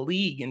 teams in the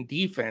league in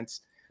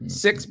defense.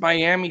 6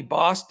 Miami,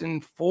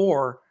 Boston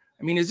 4.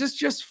 I mean, is this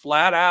just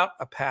flat out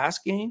a pass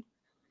game?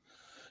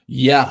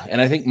 Yeah, and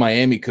I think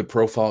Miami could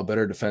profile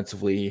better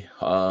defensively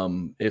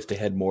if they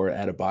had more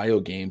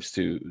Adebayo games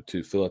to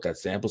fill out that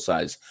sample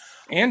size.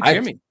 And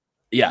Jimmy.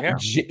 Yeah.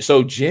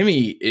 So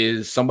Jimmy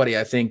is somebody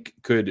I think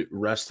could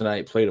rest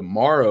tonight, play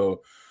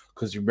tomorrow.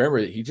 Because you remember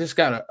he just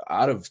got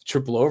out of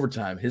triple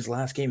overtime. His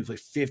last game he played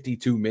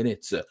 52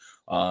 minutes.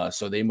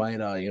 So they might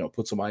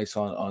put some ice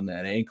on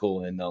that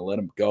ankle and let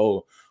him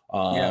go.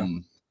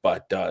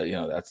 But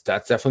that's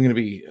definitely going to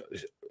be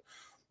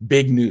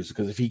big news,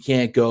 because if he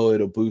can't go,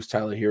 it'll boost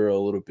Tyler Hero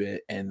a little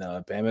bit, and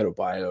Bam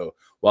Adebayo,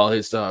 while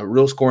his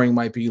real scoring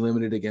might be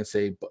limited against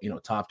a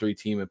top 3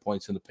 team at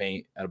points in the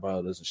paint,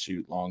 Adebayo doesn't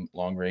shoot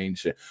long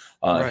range.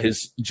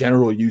 His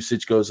general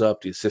usage goes up,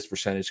 the assist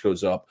percentage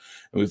goes up,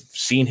 and we've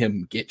seen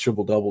him get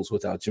triple doubles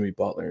without Jimmy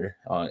Butler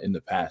in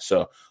the past.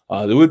 So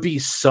there would be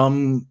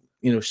some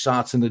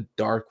shots in the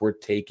dark we're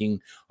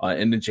taking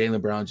into Jaylen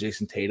Brown,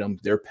 Jason Tatum,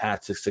 their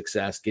paths to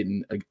success,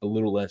 getting a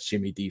little less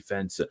Jimmy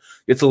defense,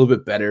 gets a little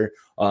bit better.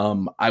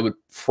 I would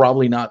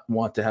probably not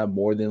want to have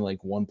more than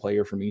like one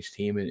player from each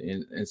team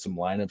in some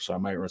lineups. So I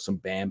might run some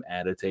Bam,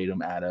 Ada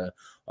Tatum, Ada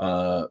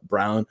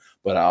Brown,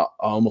 but I'll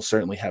almost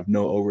certainly have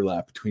no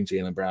overlap between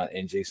Jaylen Brown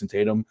and Jason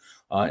Tatum.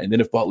 And then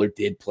if Butler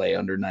did play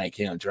under Night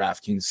King on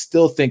DraftKings,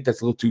 still think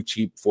that's a little too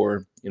cheap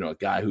for a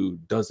guy who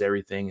does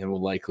everything and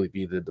will likely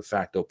be the de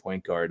facto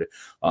point guard.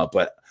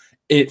 But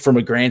from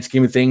a grand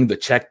scheme of thing, the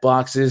check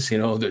boxes,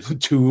 the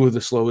 2 of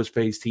the slowest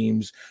paced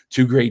teams,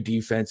 2 great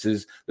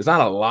defenses. There's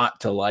not a lot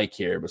to like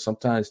here, but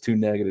sometimes 2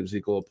 negatives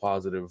equal a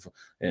positive,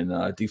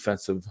 and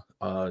defensive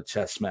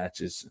chess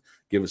matches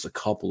give us a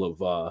couple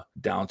of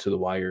down to the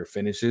wire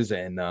finishes,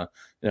 and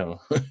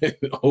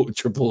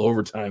triple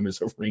overtime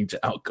is a range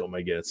outcome,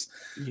 I guess.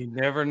 You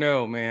never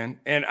know,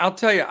 man. And I'll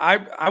tell you,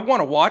 I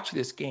want to watch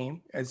this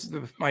game. It's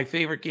my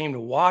favorite game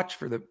to watch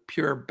for the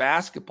pure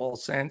basketball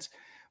sense.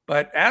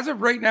 But as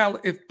of right now,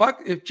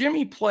 if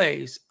Jimmy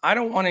plays, I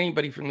don't want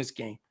anybody from this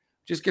game.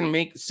 Just going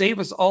to save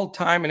us all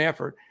time and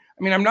effort.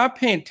 I mean, I'm not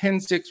paying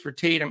 10-6 for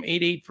Tatum,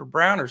 8-8 for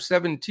Brown, or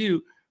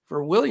 7-2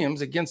 for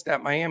Williams against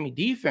that Miami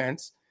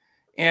defense.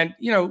 And,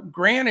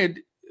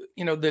 granted,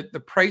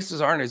 the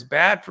prices aren't as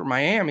bad for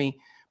Miami.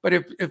 But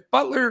if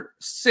Butler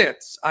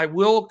sits, I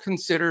will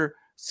consider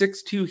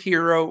 6-2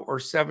 Hero or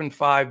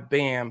 7-5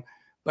 Bam,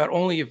 but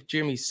only if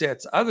Jimmy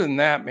sits. Other than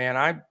that,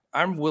 man,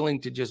 I'm willing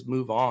to just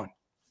move on.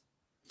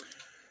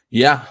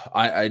 Yeah,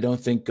 I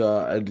don't think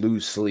I'd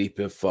lose sleep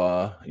if,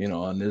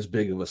 on this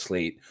big of a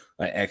slate,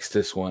 I X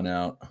this one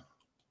out.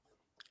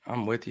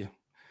 I'm with you.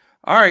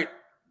 All right.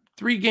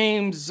 3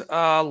 games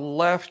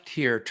left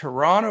here.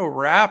 Toronto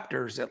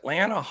Raptors,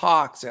 Atlanta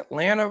Hawks.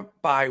 Atlanta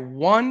by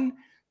 1,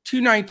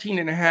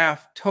 219.5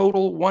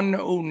 total,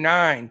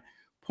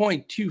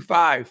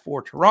 109.25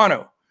 for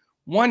Toronto,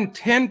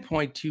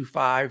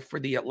 110.25 for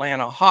the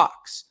Atlanta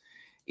Hawks.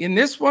 In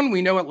this one,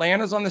 we know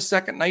Atlanta's on the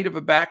second night of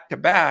a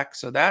back-to-back,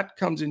 so that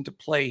comes into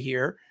play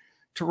here.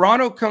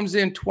 Toronto comes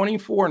in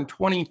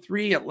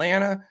 24-23.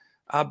 Atlanta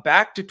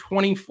back to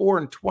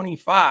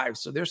 24-25,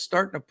 so they're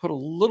starting to put a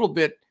little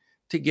bit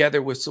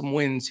together with some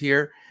wins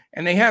here.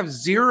 And they have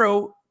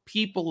 0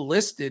 people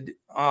listed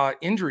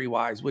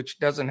injury-wise, which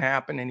doesn't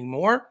happen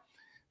anymore.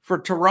 For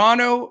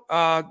Toronto,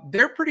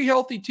 they're pretty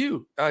healthy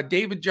too.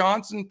 David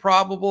Johnson,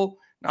 probable,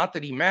 not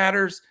that he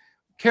matters.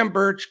 Kem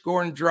Birch,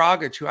 Goran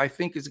Dragic, who I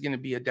think is going to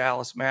be a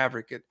Dallas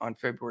Maverick on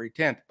February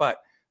 10th, but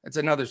that's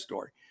another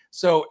story.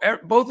 So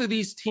both of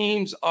these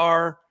teams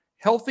are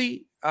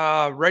healthy,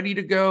 ready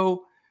to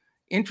go.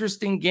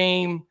 Interesting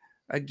game.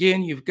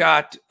 Again, you've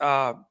got,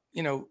 Toronto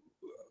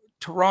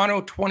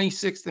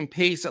 26th in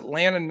pace,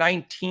 Atlanta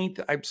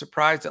 19th. I'm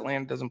surprised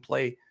Atlanta doesn't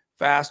play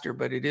faster,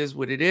 but it is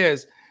what it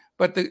is.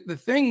 But the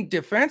thing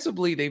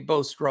defensively, they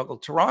both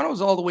struggled.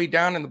 Toronto's all the way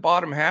down in the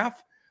bottom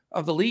half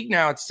of the league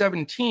now at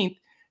 17th.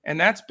 And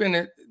that's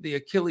been the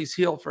Achilles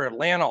heel for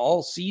Atlanta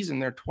all season.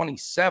 They're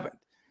 27th.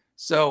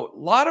 So a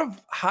lot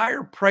of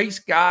higher price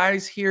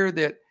guys here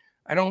that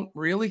I don't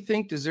really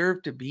think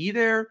deserve to be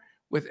there,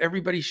 with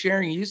everybody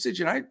sharing usage.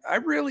 And I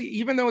really,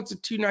 even though it's a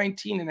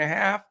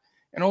 219.5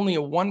 and only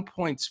a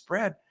 1-point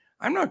spread,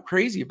 I'm not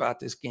crazy about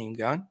this game,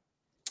 Gun.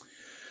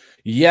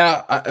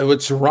 Yeah,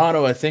 with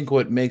Toronto, I think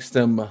what makes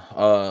them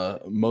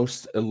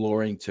most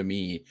alluring to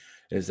me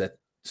is that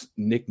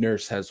Nick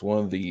Nurse has one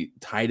of the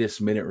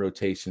tightest minute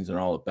rotations in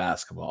all of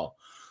basketball.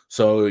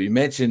 So you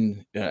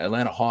mentioned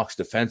Atlanta Hawks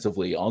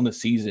defensively on the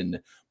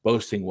season,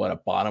 boasting a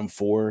bottom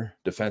 4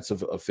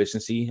 defensive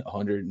efficiency,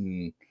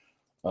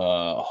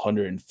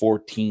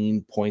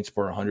 114 points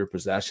per 100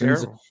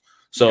 possessions. Terrible.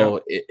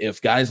 So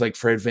if guys like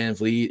Fred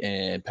VanVleet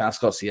and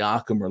Pascal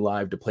Siakam are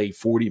live to play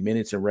 40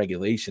 minutes in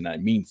regulation, I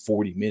mean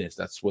 40 minutes.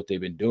 That's what they've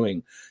been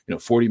doing.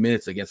 40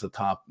 minutes against the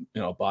top,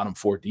 bottom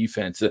 4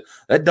 defense.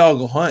 That dog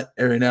will hunt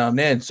every now and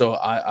then. So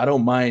I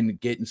don't mind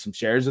getting some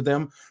shares of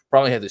them.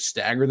 Probably have to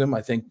stagger them.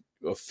 I think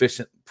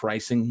efficient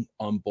pricing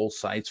on both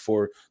sides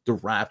for the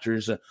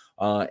Raptors.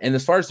 And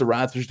as far as the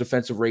Raptors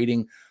defensive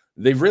rating,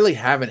 they really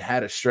haven't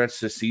had a stretch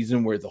this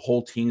season where the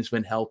whole team's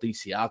been healthy.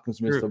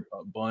 Siakam's missed a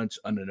bunch,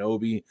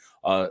 Anunoby,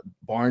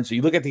 Barnes. So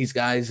you look at these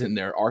guys and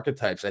their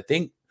archetypes, I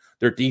think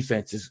their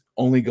defense is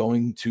only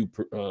going to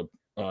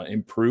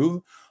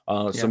improve.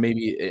 So Yeah.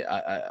 maybe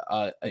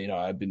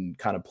I've been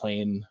kind of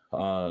playing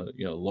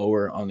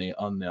lower on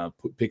the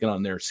picking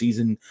on their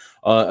season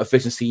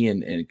efficiency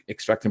and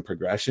expecting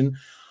progression.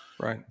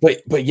 Right.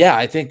 But yeah,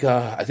 I think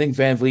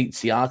Van Vliet,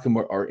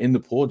 Siakam are in the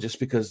pool just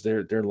because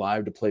they're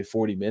live to play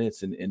 40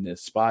 minutes in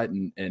this spot,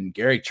 and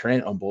Gary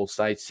Trent on both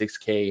sides,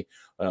 6K.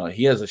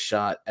 He has a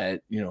shot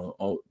at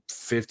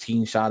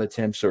 15 shot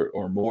attempts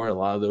or more. A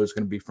lot of those are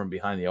going to be from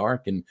behind the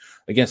arc, and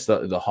against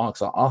the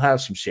Hawks, I'll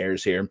have some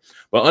shares here.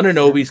 But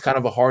Anunoby's kind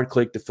of a hard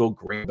click to feel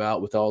great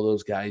about with all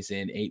those guys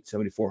in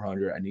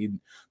 7,400. I need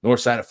north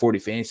side of 40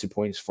 fantasy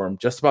points from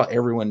just about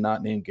everyone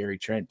not named Gary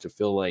Trent to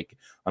feel like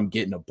I'm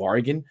getting a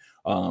bargain.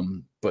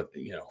 But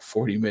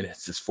 40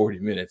 minutes is 40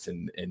 minutes,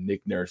 and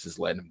Nick Nurse is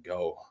letting him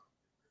go.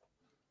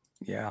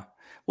 Yeah.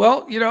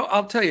 Well,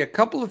 I'll tell you a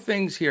couple of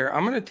things here.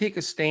 I'm going to take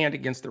a stand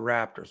against the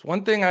Raptors.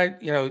 One thing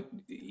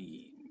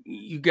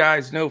you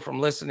guys know from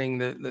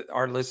listening,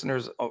 our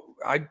listeners,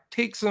 I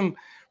take some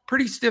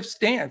pretty stiff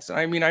stance.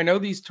 I mean, I know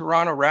these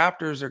Toronto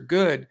Raptors are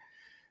good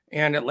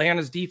and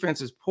Atlanta's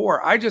defense is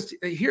poor.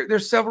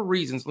 There's several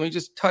reasons. Let me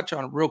just touch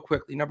on it real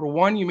quickly. Number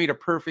one, you made a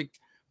perfect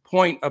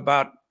point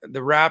about the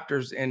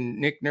Raptors and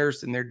Nick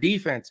Nurse and their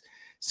defense.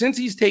 Since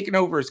he's taken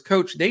over as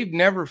coach, they've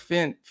never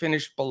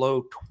finished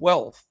below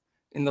 12th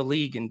in the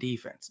league in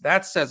defense.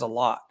 That says a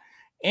lot.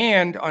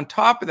 And on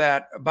top of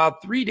that,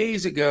 about 3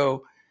 days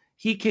ago,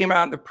 he came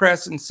out in the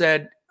press and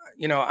said,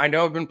 I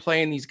know I've been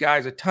playing these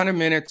guys a ton of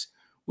minutes.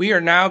 We are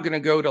now going to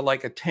go to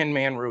like a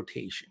 10-man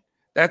rotation.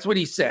 That's what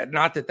he said.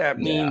 Not that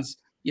means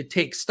you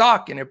take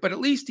stock in it, but at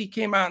least he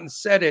came out and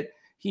said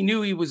he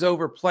knew he was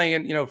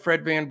overplaying.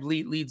 Fred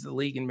VanVleet leads the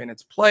league in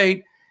minutes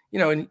played.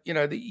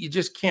 You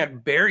just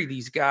can't bury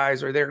these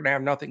guys or they're going to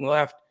have nothing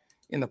left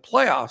in the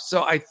playoffs.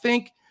 So I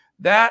think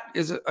that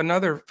is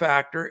another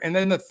factor. And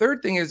then the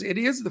third thing is it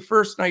is the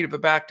first night of a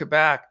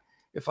back-to-back,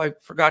 if I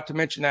forgot to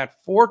mention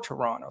that, for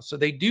Toronto. So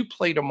they do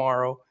play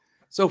tomorrow.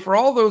 So for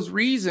all those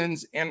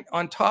reasons, and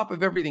on top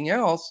of everything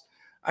else,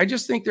 I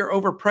just think they're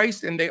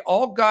overpriced, and they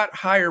all got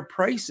higher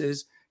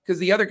prices because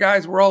the other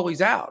guys were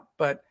always out.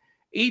 But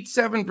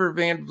 8-7 for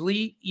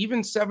VanVleet,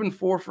 even 7-4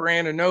 for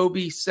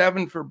Anunoby,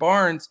 7 for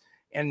Barnes,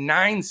 and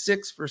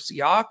 9-6 for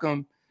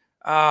Siakam.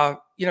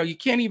 You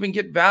can't even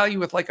get value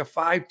with like a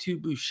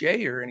 5-2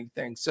 Boucher or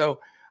anything. So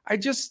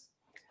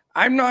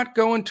I'm not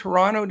going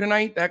Toronto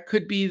tonight. That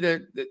could be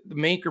the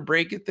make or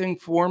break it thing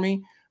for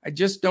me. I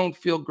just don't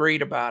feel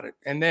great about it.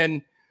 And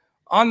then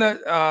on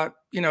the,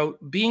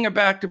 being a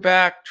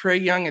back-to-back,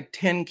 Trae Young at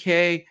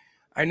 10K,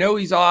 I know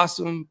he's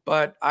awesome,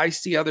 but I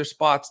see other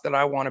spots that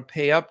I want to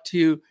pay up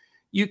to.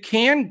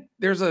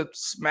 There's a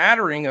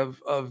smattering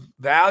of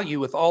value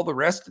with all the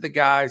rest of the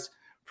guys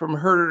from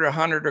Herter to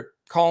Hunter to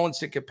Collins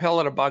to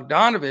Capella to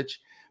Bogdanovich.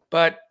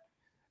 But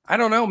I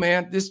don't know,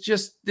 man.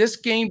 This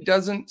game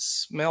doesn't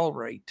smell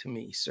right to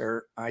me,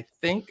 sir. I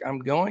think I'm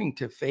going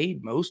to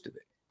fade most of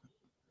it.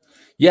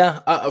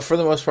 Yeah, for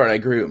the most part, I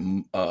agree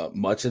with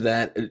much of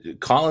that.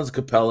 Collins,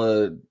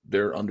 Capella,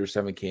 they're under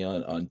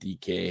 7K on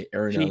DK.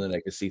 Aaron Allen, I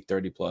can see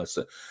 30 plus,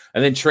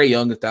 and then Trae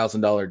Young,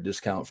 $1,000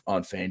 discount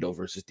on FanDuel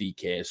versus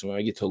DK. So when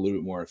I get to a little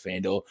bit more of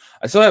FanDuel,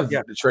 I still have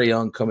Trae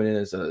Young coming in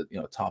as a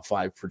top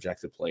 5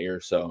 projected player.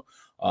 So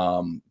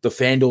the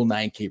FanDuel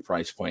 9K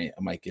price point,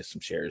 I might get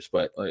some shares,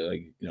 but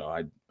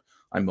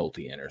I'm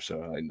multi-enter,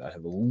 so I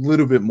have a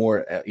little bit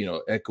more,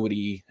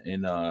 equity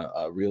in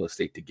real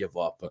estate to give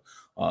up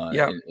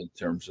in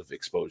terms of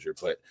exposure.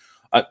 But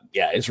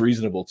it's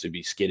reasonable to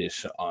be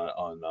skittish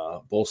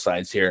on both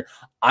sides here.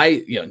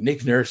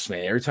 Nick Nurse,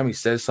 man, every time he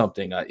says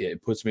something,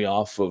 it puts me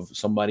off of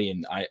somebody.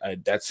 And I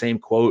that same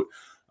quote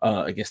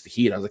against the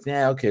Heat, I was like,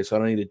 okay, so I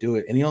don't need to do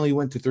it. And he only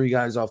went to 3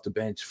 guys off the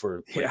bench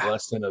for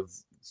less than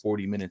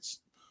 40 minutes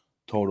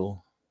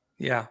total.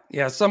 Yeah.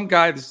 Some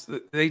guys,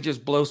 they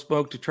just blow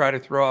smoke to try to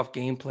throw off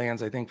game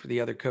plans, I think, for the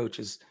other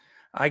coaches.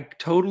 I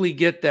totally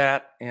get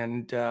that,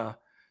 and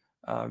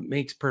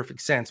makes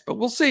perfect sense. But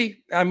we'll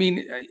see. I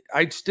mean,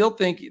 I still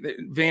think that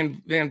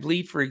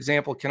VanVleet, for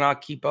example,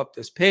 cannot keep up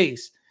this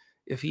pace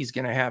if he's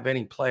going to have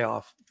any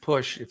playoff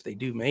push if they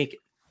do make it.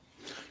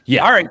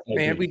 Yeah. All right,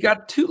 man. We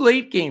got 2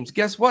 late games.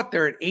 Guess what?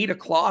 They're at 8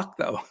 o'clock,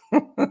 though.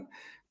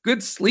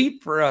 Good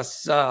sleep for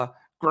us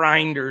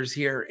grinders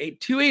here.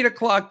 2 8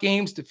 o'clock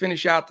games to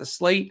finish out the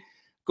slate.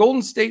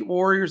 Golden State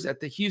Warriors at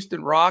the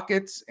Houston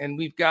Rockets, and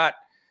we've got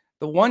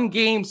the one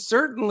game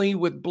certainly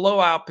with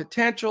blowout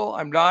potential.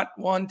 I'm not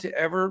one to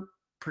ever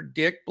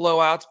predict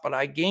blowouts, but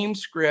I game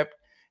script,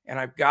 and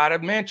I've got to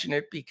mention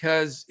it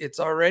because it's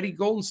already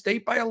Golden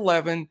State by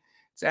 11.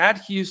 It's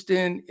at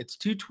Houston. It's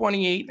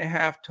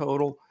 228.5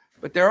 total,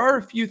 but there are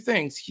a few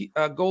things.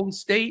 Golden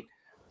State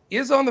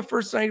is on the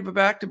first night of a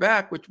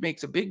back-to-back, which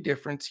makes a big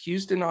difference.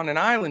 Houston on an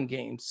island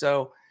game.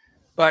 So,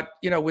 but,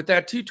 with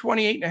that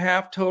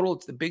 228.5 total,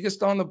 it's the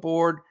biggest on the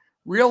board.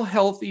 Real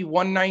healthy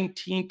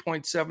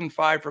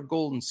 119.75 for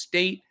Golden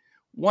State,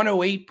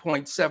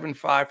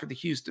 108.75 for the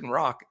Houston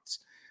Rockets.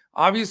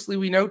 Obviously,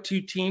 we know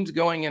 2 teams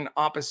going in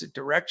opposite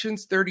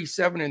directions,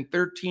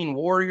 37-13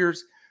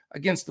 Warriors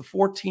against the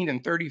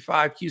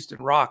 14-35 Houston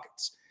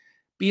Rockets.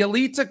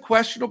 Bielitsa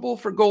questionable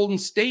for Golden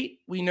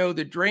State. We know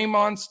that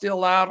Draymond's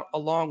still out,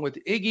 along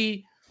with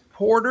Iggy,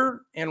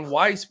 Porter, and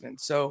Wiseman.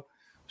 So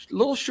a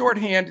little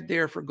shorthanded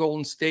there for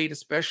Golden State,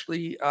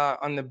 especially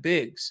on the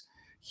bigs.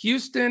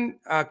 Houston,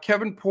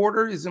 Kevin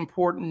Porter is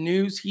important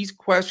news. He's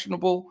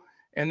questionable,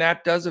 and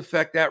that does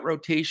affect that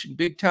rotation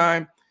big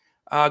time.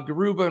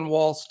 Garuba and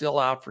Wall still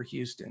out for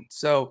Houston.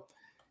 So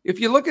if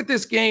you look at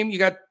this game, you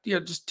got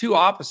just two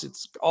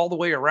opposites all the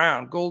way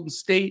around. Golden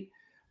State,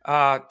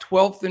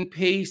 12th in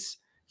pace.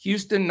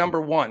 Houston,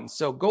 number 1.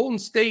 So Golden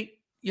State,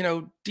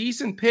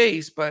 decent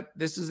pace, but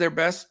this is their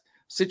best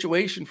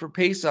situation for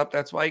pace up.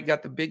 That's why you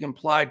got the big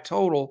implied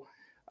total.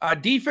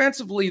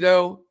 Defensively,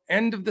 though,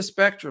 end of the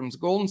spectrums.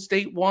 Golden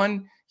State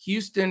 1,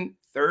 Houston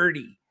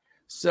 30.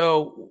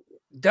 So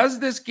does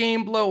this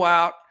game blow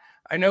out?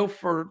 I know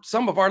for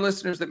some of our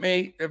listeners that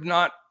may have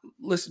not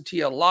listened to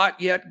you a lot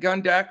yet,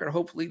 Gundacker,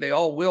 hopefully they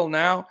all will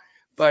now.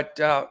 But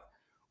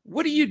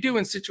what do you do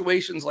in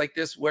situations like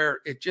this where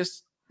it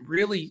just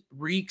really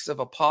reeks of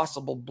a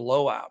possible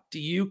blowout?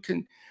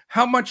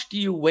 How much do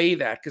you weigh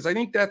that? Because I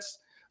think that's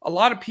a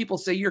lot of people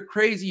say you're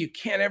crazy. You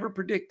can't ever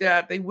predict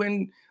that. They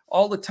win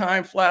all the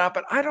time flat out.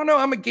 But I don't know.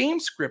 I'm a game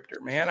scripter,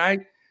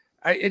 man.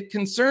 It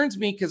concerns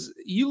me because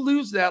you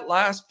lose that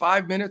last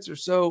 5 minutes or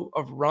so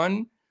of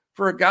run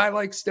for a guy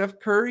like Steph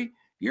Curry,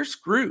 you're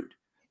screwed.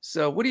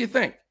 So what do you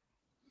think?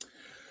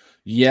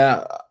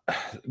 Yeah,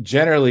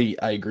 generally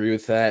I agree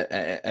with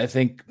that. I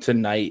think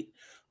tonight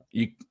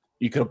you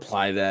could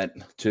apply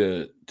that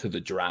to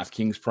the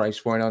DraftKings price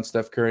point on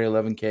Steph Curry,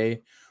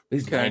 11K.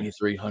 He's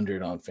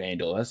 9,300 on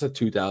FanDuel. That's a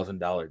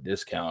 $2,000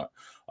 discount.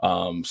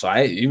 So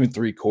even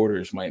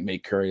 3/4 might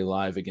make Curry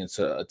live against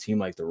a team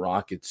like the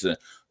Rockets.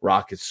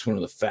 Rockets, one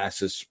of the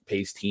fastest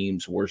paced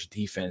teams, worst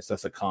defense.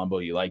 That's a combo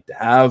you like to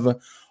have.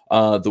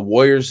 The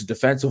Warriors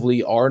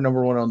defensively are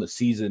number 1 on the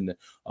season,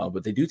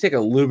 but they do take a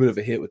little bit of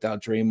a hit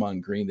without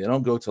Draymond Green. They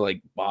don't go to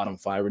like bottom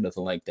 5 or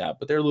nothing like that,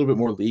 but they're a little bit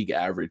more league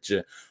average,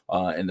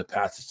 and the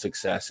path to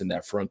success in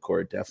that front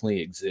court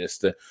definitely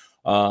exists.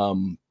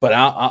 But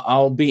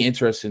I'll be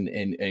interested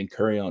in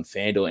Curry on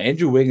FanDuel.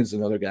 Andrew Wiggins is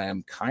another guy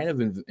I'm kind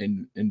of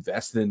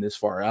invested in this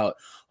far out.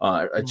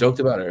 I joked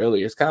about it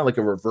earlier. It's kind of like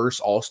a reverse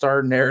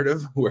all-star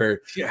narrative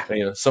where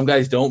some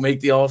guys don't make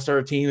the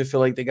all-star team and feel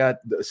like they got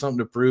something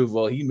to prove.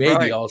 Well, he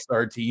made the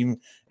all-star team,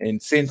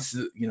 and since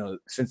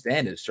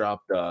then has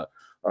dropped a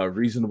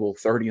reasonable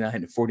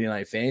 39 to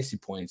 49 fantasy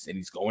points, and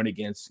he's going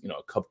against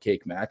a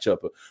cupcake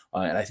matchup,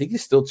 and I think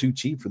he's still too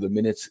cheap for the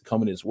minutes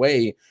coming his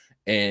way.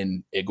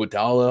 And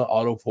Iguodala,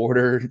 Otto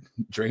Porter,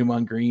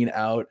 Draymond Green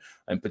out,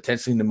 and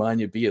potentially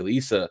Nemanja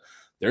Bjelica.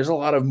 There's a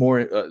lot of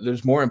more.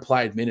 There's more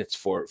implied minutes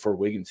for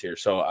Wiggins here.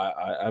 So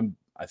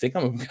I think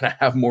I'm going to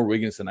have more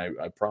Wiggins than I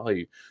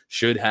probably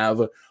should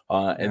have.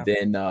 And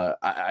then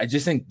I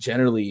just think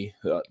generally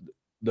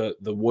the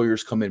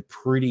Warriors come in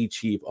pretty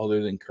cheap,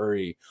 other than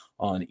Curry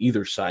on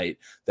either side,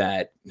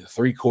 that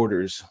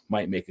 3/4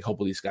 might make a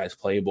couple of these guys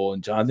playable.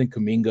 And Jonathan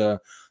Kuminga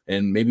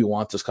and maybe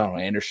Juan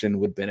Toscano-Anderson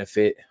would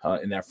benefit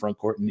in that front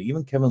court. And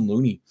even Kevin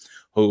Looney,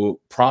 who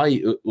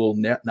probably will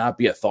not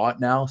be a thought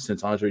now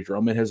since Andre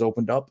Drummond has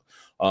opened up.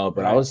 But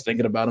I was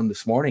thinking about him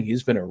this morning.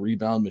 He's been a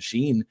rebound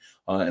machine.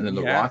 And then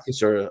the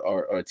Rockets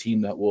are a team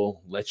that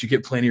will let you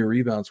get plenty of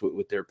rebounds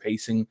with their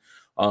pacing.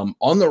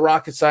 On the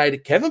Rocket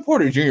side, Kevin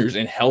Porter Jr. is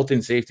in health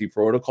and safety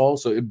protocol,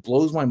 so it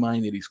blows my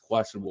mind that he's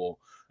questionable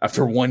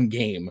after one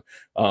game.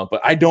 But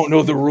I don't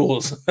know the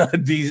rules.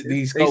 these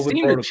they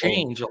seem to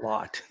change a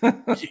lot.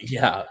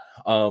 Yeah.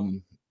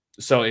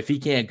 So if he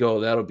can't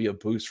go, that'll be a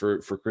boost for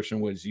Christian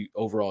Wood's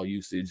overall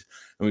usage.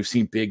 And we've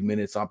seen big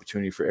minutes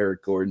opportunity for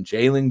Eric Gordon,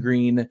 Jalen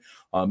Green,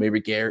 maybe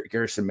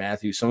Garrison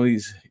Matthews, some of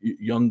these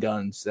young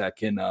guns that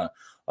can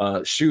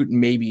shoot and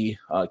maybe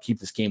keep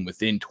this game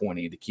within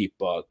 20 to keep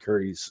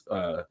Curry's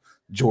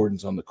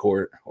Jordans on the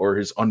court, or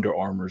his Under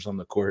Armours on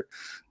the court.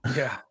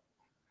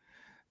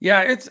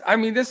 Yeah,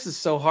 this is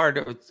so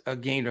hard a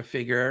game to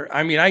figure.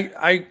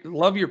 I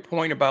love your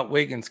point about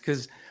Wiggins,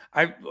 because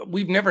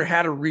we've never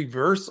had a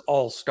reverse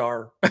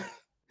all-star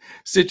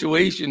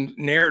situation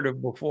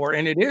narrative before,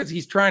 and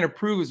he's trying to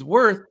prove his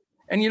worth.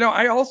 And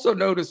I also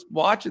noticed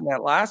watching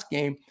that last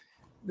game,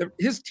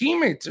 his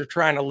teammates are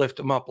trying to lift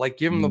him up, like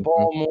give him the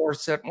ball more,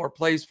 set more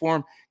plays for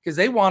him, because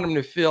they want him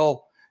to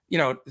feel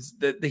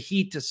the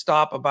heat to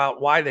stop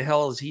about why the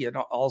hell is he an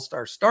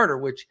all-star starter,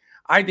 which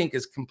I think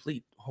is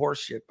complete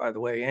horseshit, by the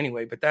way,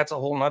 anyway, but that's a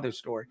whole nother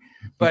story.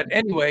 But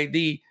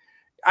anyway,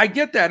 I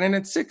get that. And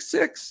at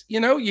 6'6",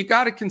 you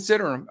got to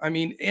consider him.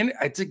 And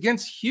it's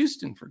against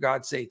Houston, for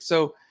God's sake.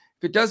 So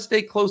if it does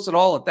stay close at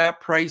all at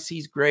that price,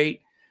 he's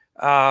great.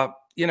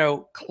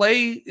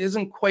 Clay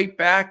isn't quite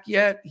back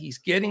yet. He's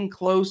getting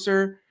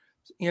closer.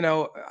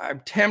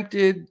 I'm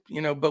tempted,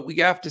 but we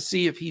have to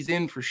see if he's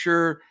in for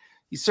sure.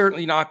 He's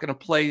certainly not going to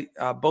play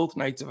both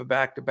nights of a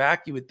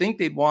back-to-back. You would think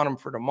they'd want him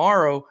for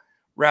tomorrow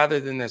rather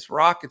than this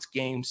Rockets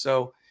game.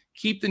 So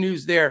keep the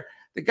news there.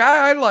 The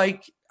guy I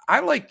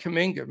like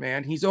Kuminga,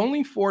 man. He's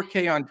only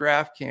 4K on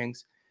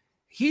DraftKings.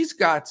 He's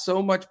got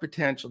so much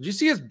potential. Did you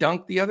see his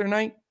dunk the other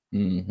night?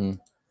 Mm-hmm.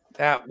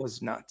 That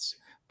was nuts.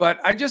 But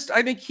I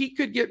think he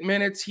could get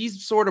minutes.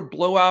 He's sort of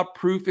blowout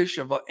proofish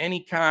of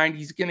any kind.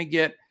 He's going to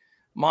get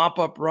mop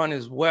up run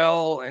as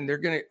well. And they're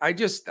going to,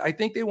 I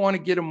think they want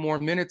to get him more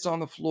minutes on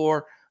the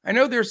floor. I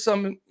know there's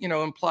some,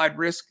 implied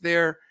risk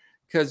there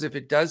because if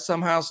it does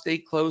somehow stay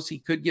close, he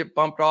could get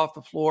bumped off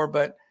the floor.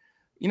 But,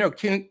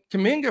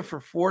 Kuminga for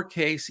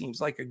 4K seems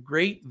like a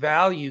great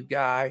value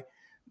guy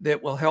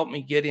that will help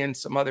me get in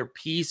some other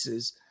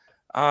pieces.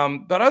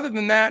 But other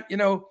than that,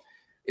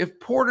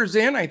 if Porter's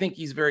in, I think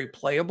he's very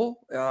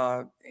playable.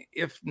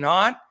 If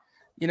not,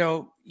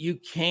 you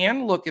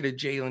can look at a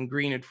Jalen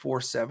Green at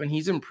 4.7.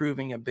 He's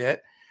improving a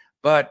bit.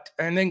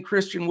 And then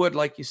Christian Wood,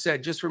 like you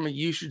said, just from a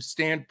usage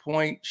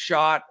standpoint,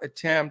 shot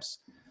attempts,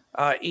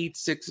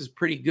 8.6 is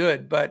pretty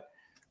good. But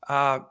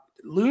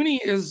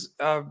Looney is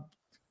a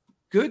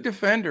good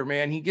defender,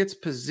 man. He gets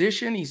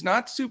position. He's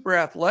not super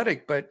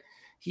athletic, but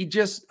he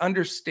just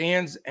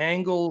understands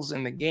angles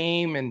in the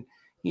game, and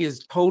he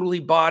is totally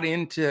bought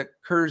into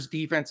Kerr's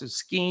defensive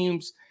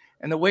schemes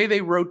and the way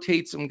they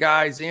rotate some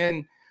guys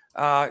in.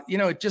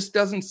 It just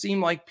doesn't seem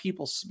like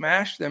people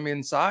smash them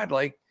inside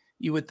like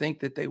you would think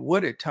that they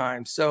would at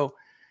times. So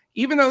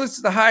even though this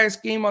is the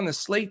highest game on the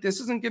slate, this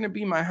isn't going to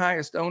be my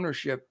highest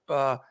ownership.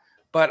 But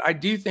I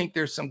do think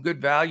there's some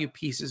good value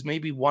pieces,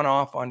 maybe one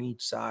off on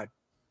each side.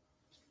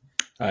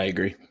 I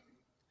agree.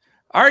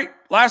 All right,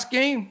 last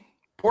game.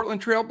 Portland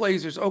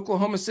Trailblazers,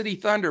 Oklahoma City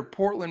Thunder,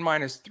 Portland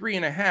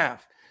 -3.5.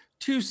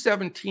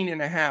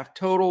 217.5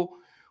 total,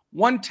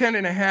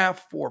 110.5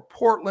 for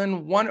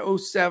Portland,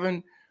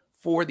 107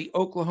 for the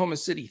Oklahoma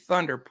City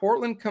Thunder.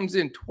 Portland comes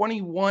in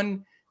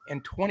 21-29.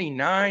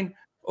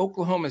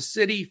 Oklahoma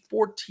City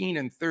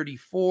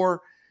 14-34.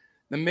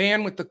 The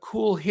man with the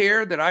cool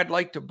hair that I'd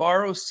like to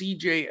borrow,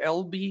 CJ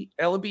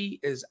Elleby,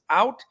 is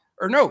out,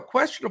 or no,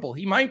 questionable.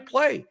 He might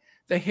play.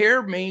 The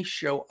hair may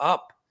show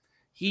up.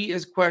 He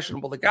is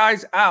questionable. The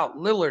guy's out.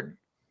 Lillard,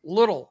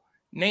 Little,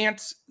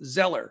 Nance,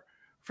 Zeller.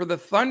 For the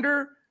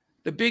Thunder,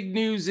 the big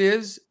news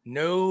is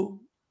no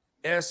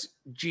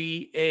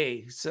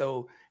SGA.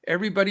 So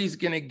everybody's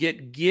going to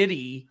get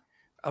giddy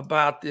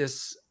about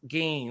this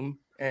game.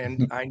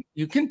 And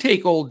you can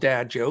take old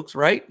dad jokes,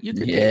 right? You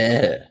can.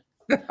 Yeah.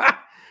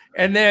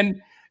 And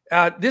then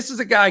this is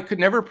a guy I could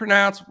never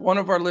pronounce. One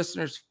of our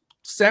listeners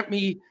sent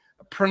me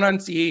a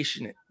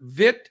pronunciation.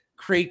 Vit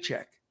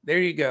Krejcik. There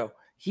you go.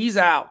 He's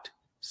out.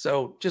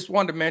 So just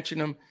wanted to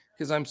mention him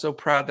because I'm so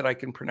proud that I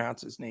can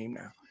pronounce his name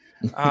now.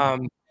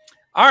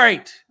 All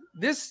right.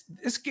 This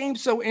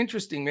game's so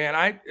interesting,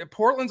 man.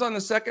 Portland's on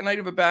the second night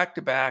of a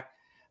back-to-back.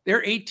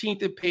 They're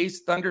 18th in pace,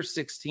 Thunder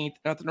 16th.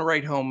 Nothing to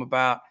write home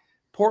about.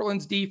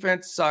 Portland's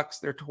defense sucks.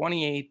 They're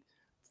 28th.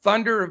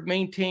 Thunder have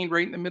maintained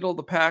right in the middle of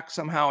the pack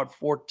somehow at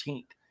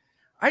 14th.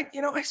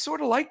 I sort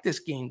of like this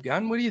game,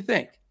 Gun. What do you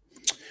think?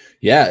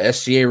 Yeah,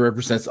 SGA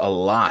represents a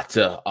lot.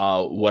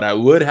 What I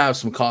would have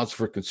some cause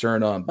for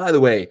concern on, by the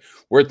way,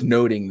 worth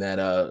noting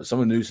that some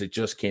of the news that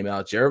just came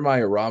out,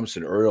 Jeremiah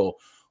Robinson Earl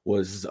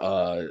was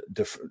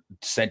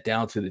sent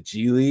down to the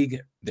G League.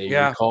 They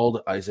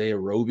recalled Isaiah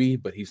Roby,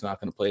 but he's not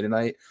going to play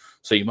tonight.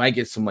 So you might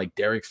get some like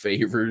Derek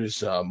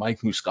Favors,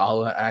 Mike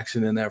Muscala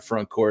action in that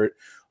front court.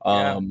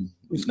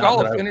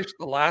 Muscala finished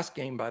the last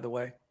game, by the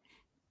way.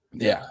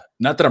 Yeah,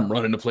 not that I'm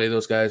running to play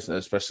those guys,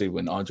 especially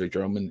when Andre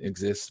Drummond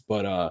exists,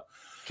 but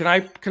Can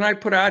I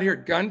put out here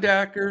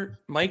Gundacker,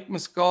 Mike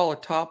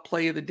Muscala, top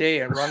play of the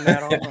day, and run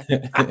that on?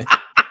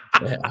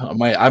 Yeah,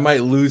 I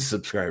might lose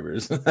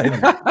subscribers. But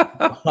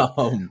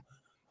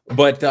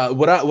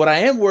what I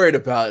am worried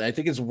about, and I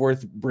think it's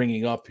worth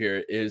bringing up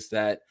here, is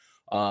that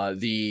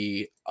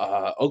the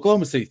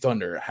Oklahoma City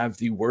Thunder have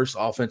the worst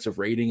offensive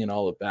rating in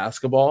all of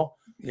basketball.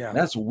 Yeah, and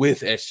that's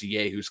with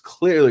SGA, who's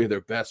clearly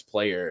their best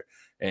player.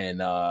 And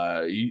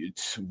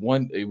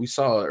we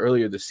saw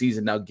earlier this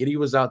season. Now Giddey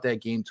was out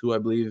that game too, I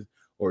believe,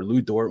 or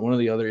Lou Dort, one or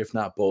the other, if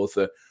not both,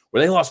 where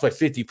they lost by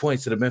 50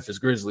 points to the Memphis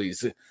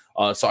Grizzlies.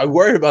 So I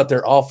worried about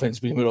their offense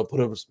being able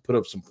to put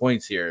up some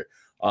points here.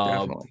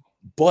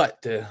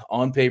 But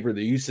on paper,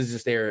 the usage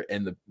is there,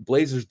 and the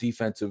Blazers'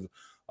 defensive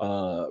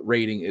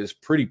rating is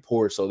pretty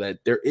poor, so that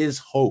there is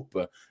hope.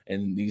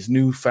 And these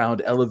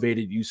newfound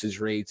elevated usage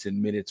rates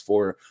and minutes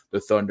for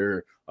the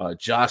Thunder.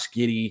 Josh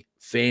Giddey,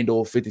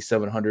 FanDuel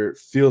 5,700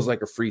 feels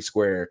like a free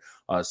square.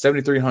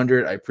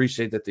 7,300. I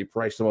appreciate that they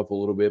priced him up a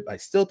little bit. But I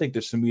still think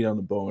there's some meat on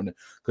the bone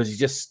because he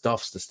just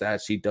stuffs the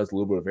stat sheet, does a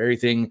little bit of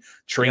everything.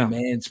 Trey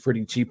Mann's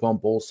pretty cheap on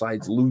both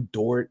sides. Lou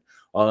Dort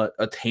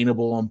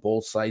attainable on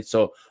both sides.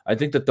 So I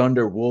think the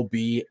Thunder will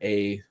be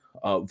a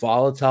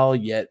volatile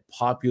yet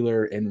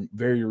popular and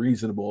very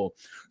reasonable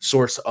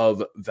source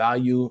of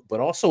value,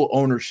 but also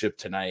ownership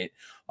tonight.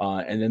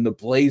 And then the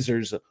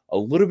Blazers, a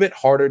little bit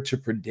harder to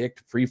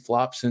predict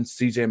pre-flop since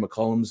CJ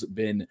McCollum's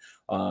been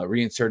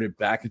reinserted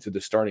back into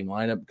the starting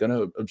lineup. Going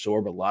to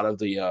absorb a lot of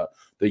the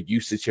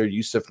usage here.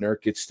 Yusuf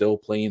Nurkic still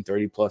playing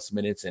 30-plus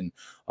minutes, and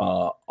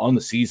on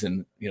the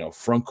season,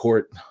 front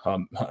court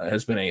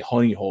has been a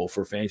honey hole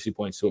for fantasy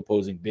points to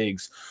opposing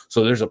bigs.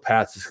 So there's a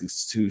path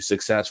to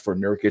success for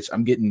Nurkic.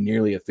 I'm getting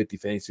nearly a 50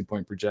 fantasy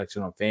point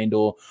projection on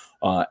FanDuel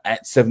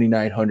at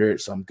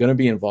 7,900. So I'm going to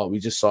be involved. We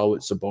just saw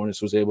what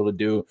Sabonis was able to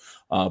do.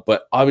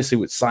 But obviously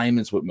with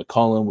Simons, with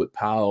McCollum, with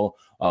Powell,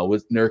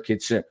 with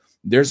Nurkic,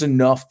 there's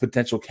enough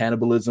potential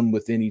cannibalism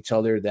within each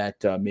other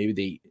that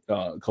maybe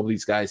a couple of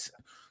these guys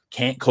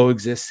can't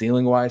coexist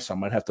ceiling wise. So I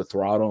might have to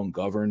throttle and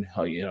govern,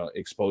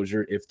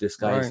 exposure if this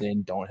guy's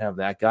in, don't have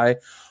that guy.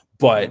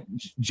 But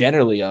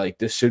generally,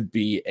 this should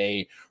be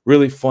a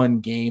really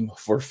fun game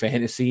for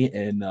fantasy,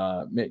 and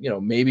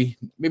maybe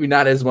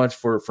not as much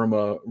from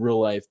a real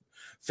life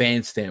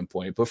fan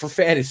standpoint, but for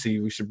fantasy,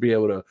 we should be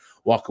able to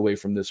walk away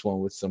from this one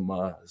with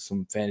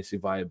some fantasy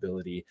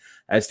viability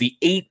as the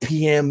 8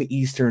 p.m.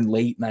 Eastern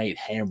late night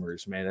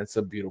hammers. Man, that's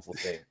a beautiful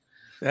thing.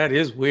 That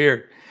is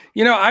weird.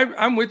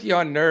 I'm with you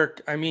on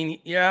Nurk. I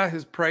mean, yeah,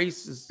 his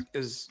price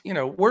is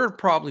where it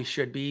probably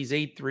should be. He's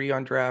 8-3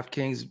 on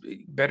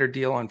DraftKings, better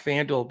deal on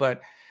FanDuel.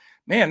 But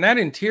man, that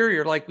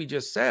interior, like we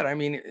just said, I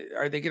mean,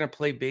 are they going to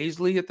play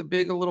Baisley at the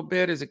big a little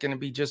bit? Is it going to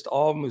be just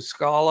all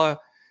Muscala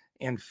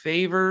and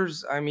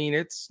Favors? I mean,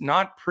 it's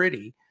not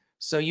pretty.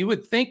 So you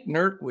would think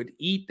Nurk would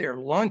eat their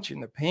lunch in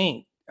the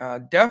paint.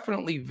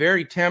 Definitely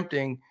very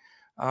tempting.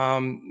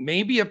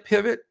 Maybe a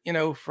pivot,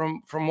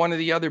 from one of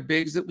the other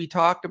bigs that we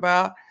talked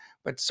about,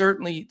 but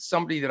certainly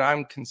somebody that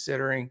I'm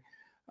considering.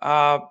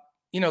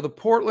 The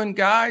Portland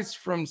guys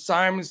from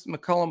Simons,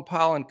 McCollum,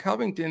 Powell, and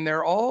Covington,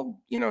 they're all,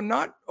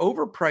 not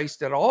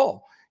overpriced at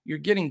all. You're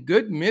getting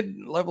good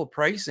mid-level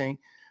pricing,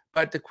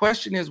 but the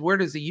question is, where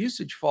does the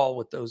usage fall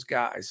with those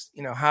guys?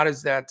 How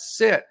does that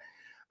sit?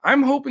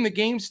 I'm hoping the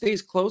game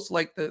stays close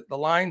like the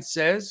line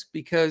says,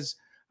 because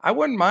I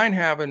wouldn't mind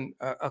having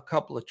a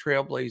couple of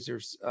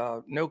Trailblazers,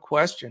 no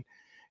question.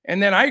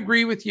 And then I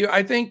agree with you.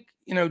 I think,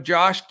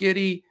 Josh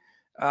Giddey,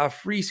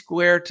 free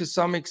square to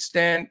some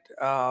extent.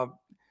 I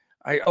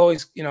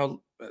always,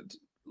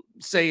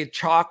 say a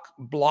chalk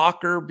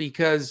blocker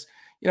because,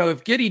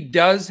 if Giddey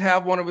does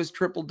have one of his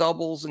triple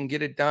doubles and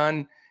get it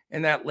done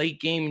in that late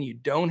game and you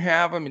don't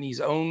have him and he's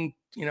owned,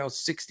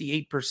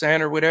 68%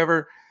 or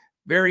whatever,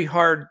 very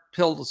hard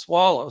pill to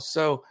swallow.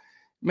 So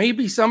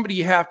maybe somebody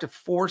you have to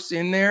force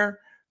in there.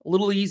 A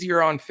little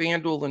easier on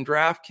FanDuel than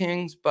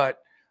DraftKings, but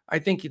I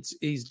think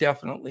he's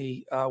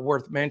definitely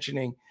worth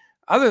mentioning.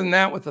 Other than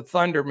that, with the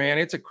Thunder, man,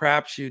 it's a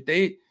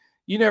crapshoot.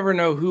 You never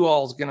know who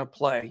all's going to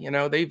play.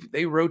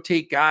 They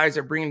rotate guys.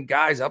 They're bringing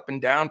guys up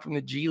and down from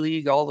the G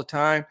League all the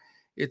time.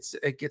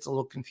 It gets a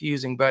little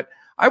confusing, but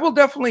I will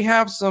definitely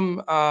have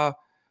some,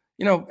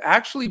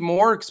 actually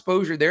more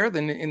exposure there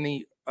than in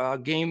the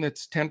game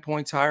that's 10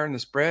 points higher in the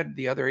spread,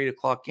 the other 8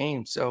 o'clock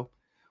game. So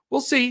we'll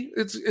see.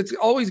 It's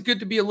always good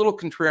to be a little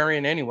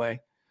contrarian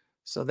anyway.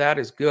 So that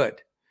is good.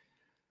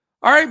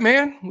 All right,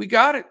 man, we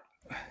got it.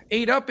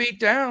 8 up, 8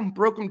 down,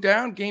 broke them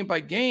down game by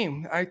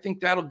game. I think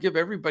that'll give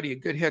everybody a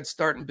good head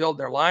start and build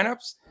their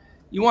lineups.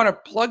 You want to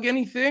plug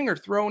anything or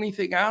throw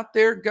anything out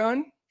there,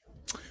 Gun?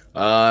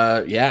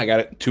 Yeah, I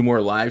got 2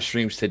 more live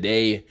streams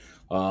today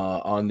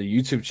on the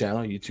YouTube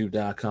channel,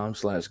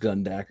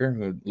 youtube.com/Gundacker.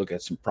 We'll look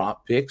at some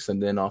prop picks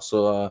and then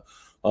also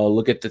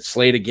look at the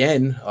slate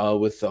again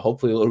with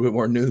hopefully a little bit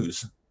more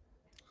news.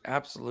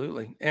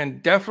 Absolutely.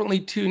 And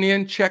definitely tune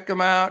in, check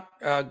them out.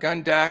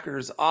 Gundacker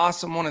is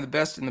awesome, one of the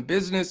best in the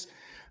business.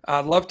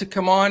 I'd love to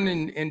come on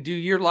and do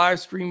your live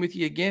stream with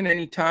you again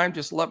anytime.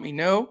 Just let me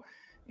know.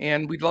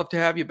 And we'd love to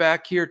have you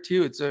back here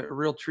too. It's a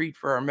real treat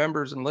for our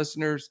members and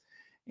listeners.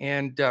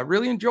 And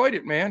really enjoyed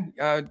it, man.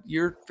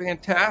 You're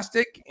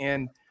fantastic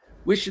and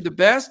wish you the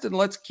best. And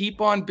let's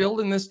keep on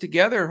building this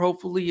together.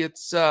 Hopefully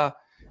it's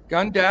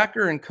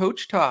Gundacker and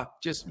Coach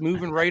Talk just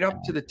moving right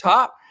up to the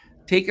top,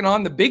 taking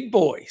on the big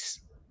boys.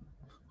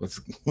 Let's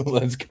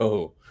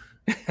go.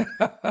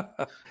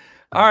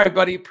 All right,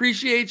 buddy.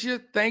 Appreciate you.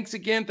 Thanks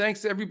again.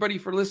 Thanks to everybody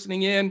for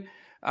listening in.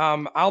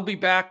 I'll be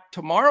back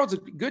tomorrow. It's a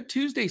good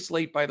Tuesday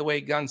slate, by the way,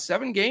 Gun.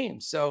 7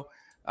 games. So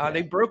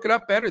they broke it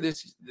up better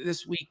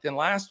this week than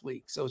last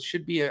week. So it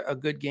should be a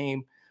good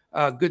game,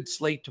 good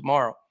slate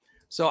tomorrow.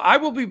 So I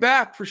will be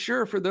back for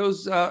sure. For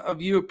those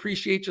of you,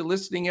 appreciate you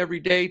listening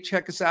every day.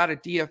 Check us out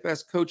at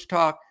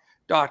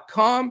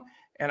dfscoachtalk.com.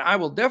 And I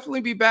will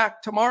definitely be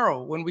back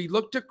tomorrow when we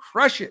look to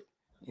crush it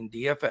in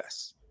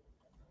DFS.